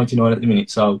 $19.99 at the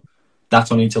minute. So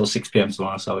that's only until 6 PM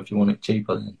tomorrow. So if you want it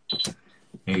cheaper, then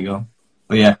there you go.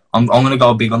 But yeah, I'm going to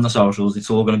go big on the socials. It's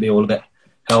all going to be all about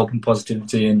help and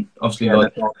positivity, and obviously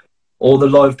like all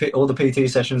the PT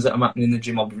sessions that I'm happening in the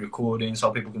gym, I'll be recording so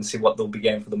people can see what they'll be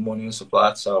getting for the money and stuff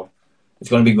like that. So it's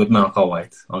going to be good, man. I can't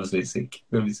wait. Honestly, it's sick. It's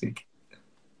going to be sick.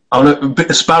 A bit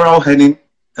of Sparrow Henning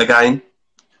again.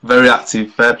 Very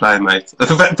active. Fair play, mate.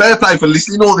 Fair play for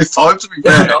listening all this time, to be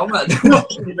fair. No, man.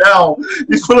 No,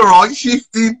 it's full of right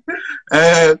shifting.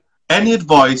 Any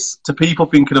advice to people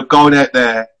thinking of going out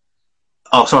there?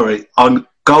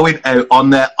 Going out on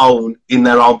their own in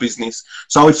their own business.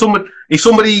 So if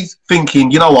somebody's thinking,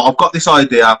 you know what, I've got this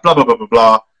idea, blah blah blah blah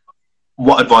blah,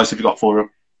 what advice have you got for them?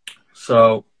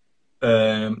 So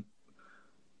I'm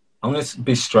going to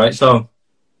be straight. So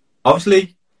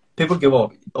obviously people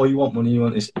go, oh, you want money, you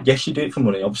want this. Yes, you do it for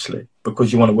money, obviously,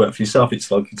 because you want to work for yourself.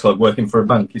 It's like working for a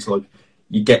bank. It's like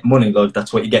you get money, like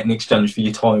that's what you get in exchange for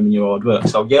your time and your hard work.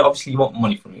 So yeah, obviously you want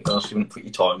money from it, else you wouldn't put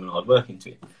your time and hard work into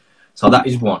it. So that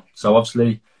is one. So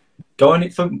obviously go on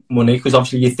it for money, because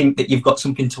obviously you think that you've got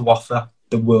something to offer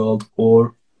the world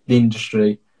or the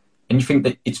industry, and you think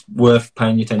that it's worth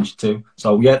paying attention to.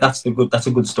 So yeah, that's a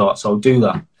good start. So do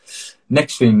that.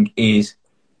 Next thing is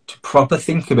to proper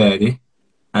think about it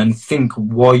and think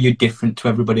why you're different to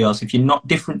everybody else. If you're not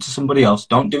different to somebody else,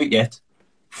 don't do it yet.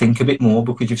 Think a bit more,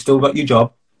 because you've still got your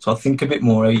job. So think a bit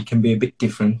more how you can be a bit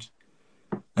different.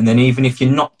 And then even if you're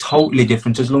not totally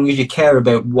different, as long as you care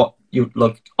about what you're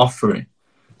like offering.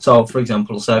 So for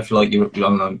example, say if you're like me with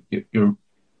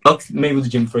the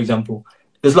gym, for example,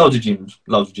 there's loads of gyms,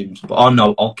 but I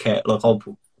know I'll care, like I'll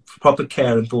put proper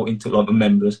care and thought into like the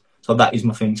members. So that is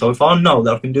my thing. So if I know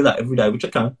that I can do that every day, which I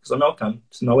can, because I know I can,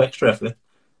 it's no extra effort,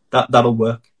 that'll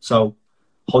work. So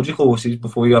hold your horses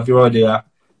before you have your idea.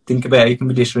 Think about how you can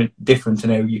be different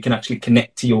and how you can actually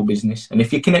connect to your business. And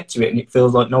if you connect to it and it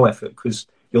feels like no effort, because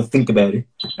you'll think about it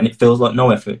and it feels like no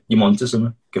effort, you're onto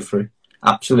something, go for it.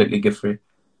 Absolutely go for it.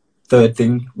 Third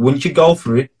thing, once you go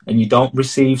for it and you don't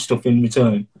receive stuff in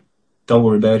return, don't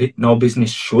worry about it. No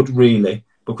business should really,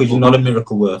 because you're not a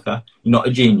miracle worker, you're not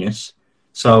a genius.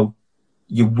 So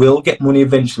you will get money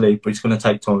eventually, but it's going to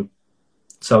take time.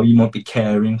 So you might be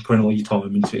caring, putting all your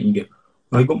time into it, and you go,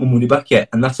 oh, I got my money back yet.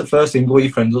 And that's the first thing all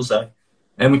your friends will say.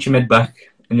 How much you made back?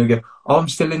 And you'll go, oh, I'm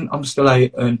still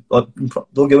out, and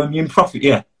they'll go, are you in profit?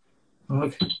 Yeah. I'm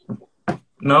like,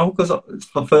 no, because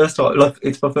it's my first time. Like,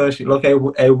 it's my first year. Like,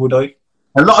 how would I?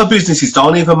 A lot of businesses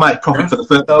don't even make profit for the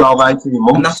first 12, 18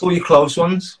 months. And that's all your close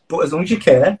ones. But as long as you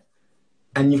care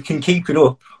and you can keep it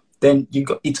up, then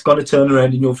it's got to turn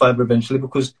around in your favour eventually,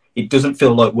 because it doesn't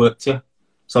feel like work to you.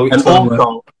 So it's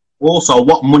also,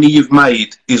 what money you've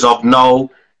made is of no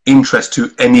interest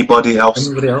to anybody else.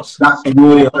 That's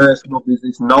your personal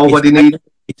business. Nobody needs it.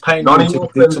 It's paying none of your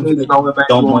friends need to know about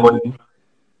your money.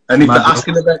 And if they're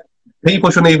asking about, people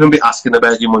shouldn't even be asking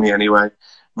about your money anyway.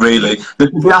 Really, they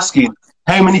should be asking,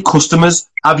 how many customers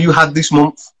have you had this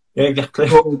month? Yeah, exactly.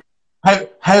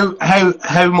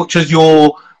 How much has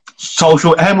your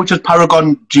how much has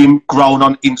Paragon Gym grown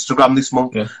on Instagram this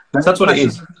month? Yeah, that's what it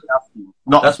is.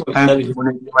 Not that's what how much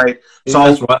money you made. So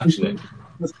that's right, actually.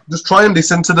 Just try and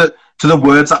listen to the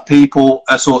words that people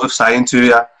are sort of saying to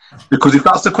you, because if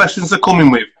that's the questions they're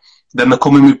coming with, then they're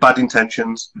coming with bad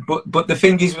intentions. But the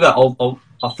thing is with that,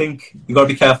 I think you got to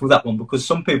be careful with that one, because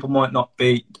some people might not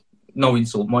be, no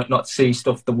insult, might not see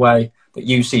stuff the way that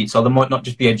you see it, so they might not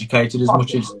just be educated as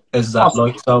much as that.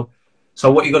 Like,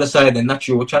 so what you got to say then? That's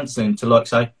your chance then to like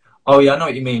say, oh yeah, I know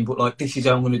what you mean, but like this is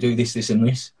how I'm going to do this, this, and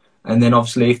this. And then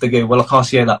obviously if they go, well, I can't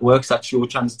see how that works, that's your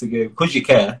chance to go, because you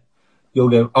care. You'll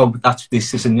go, oh, that's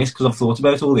this, this, and this, because I've thought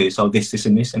about all this. Oh, this,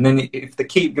 and this. And then if they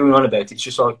keep going on about it, it's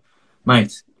just like,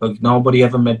 mate, like nobody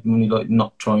ever made money like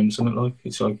not trying something. Like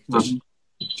it's like, just, do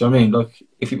you know what I mean? Like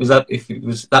if it was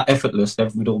that effortless,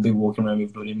 then we'd all be walking around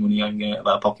with bloody money hanging out of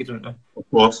our pockets, wouldn't we? Of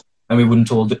course. And we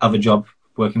wouldn't all have a job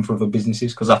working for other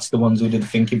businesses, because that's the ones who did the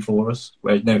thinking for us.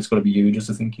 Whereas now it's got to be you who does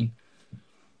the thinking.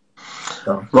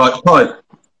 So. Right, fine.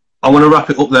 I want to wrap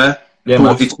it up there.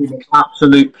 Yeah, it's been an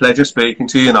absolute pleasure speaking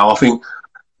to you. Now, I think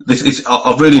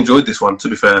I've really enjoyed this one. To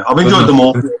be fair, I've enjoyed them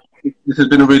all. This has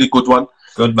been a really good one.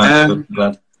 Good man.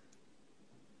 Glad.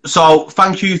 So,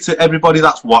 thank you to everybody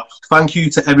that's watched. Thank you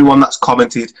to everyone that's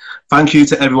commented. Thank you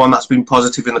to everyone that's been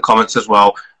positive in the comments as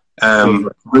well.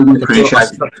 Really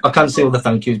appreciate it. I can't see all the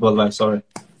thank yous, by the way. Sorry.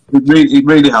 It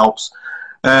really helps.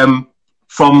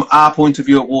 From our point of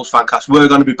view at Wolves Fancast, we're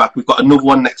going to be back. We've got another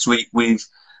one next week with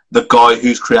the guy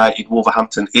who's created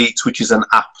Wolverhampton Eats, which is an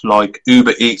app like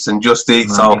Uber Eats and Just Eat.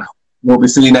 So we'll be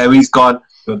seeing how he's gone.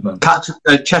 Good man.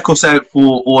 Check us out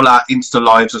for all our Insta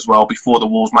lives as well, before the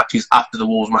Wolves matches, after the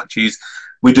Wolves matches.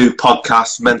 We do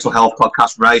podcasts, mental health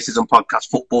podcasts, racism podcasts,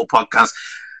 football podcasts.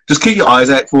 Just keep your eyes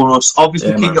out for us.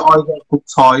 Obviously, keep your eyes out for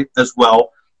Ty as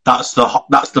well. That's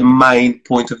the main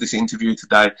point of this interview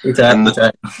today. And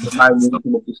the main reason of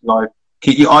this live.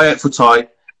 Keep your eye out for Ty.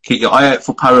 Keep your eye out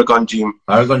for Paragon Gym.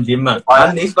 Paragon Gym, man.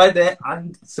 And this by there,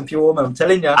 and some pure, man. I'm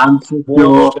telling you. And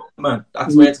pure, man.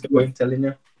 That's where it's going, I'm telling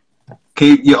you.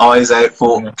 Keep your eyes out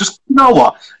for... Just, you know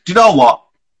what? Do you know what?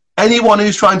 Anyone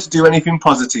who's trying to do anything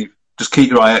positive, just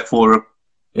keep your eye out for them.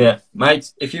 Yeah,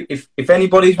 mate. If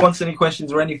anybody wants any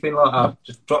questions or anything like that,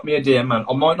 just drop me a DM, man.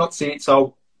 I might not see it,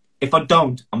 so if I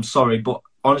don't, I'm sorry. But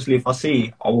honestly, if I see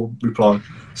it, I will reply.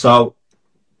 So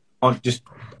I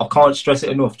can't stress it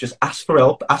enough. Just ask for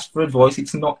help, ask for advice.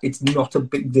 It's not a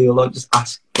big deal. Like, just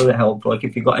ask for the help. Like,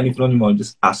 if you've got anything on your mind,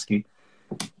 just ask it. You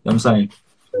know what I'm saying?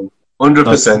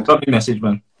 100%. Drop me a message,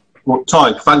 man. Well,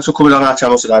 Ty, thanks for coming on our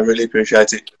channel today. I really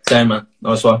appreciate it. Same, man.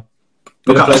 Nice one.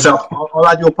 Look after yourself. I'll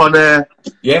add you up on there.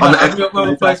 Yeah, man. Add me up when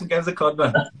we play some games of COD,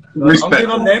 man. Respect.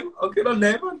 I'm good on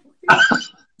them,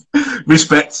 man.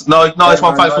 Respect. Nice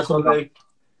one. Thanks for coming on. Mate.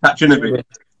 Catch you in a bit.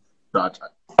 Right.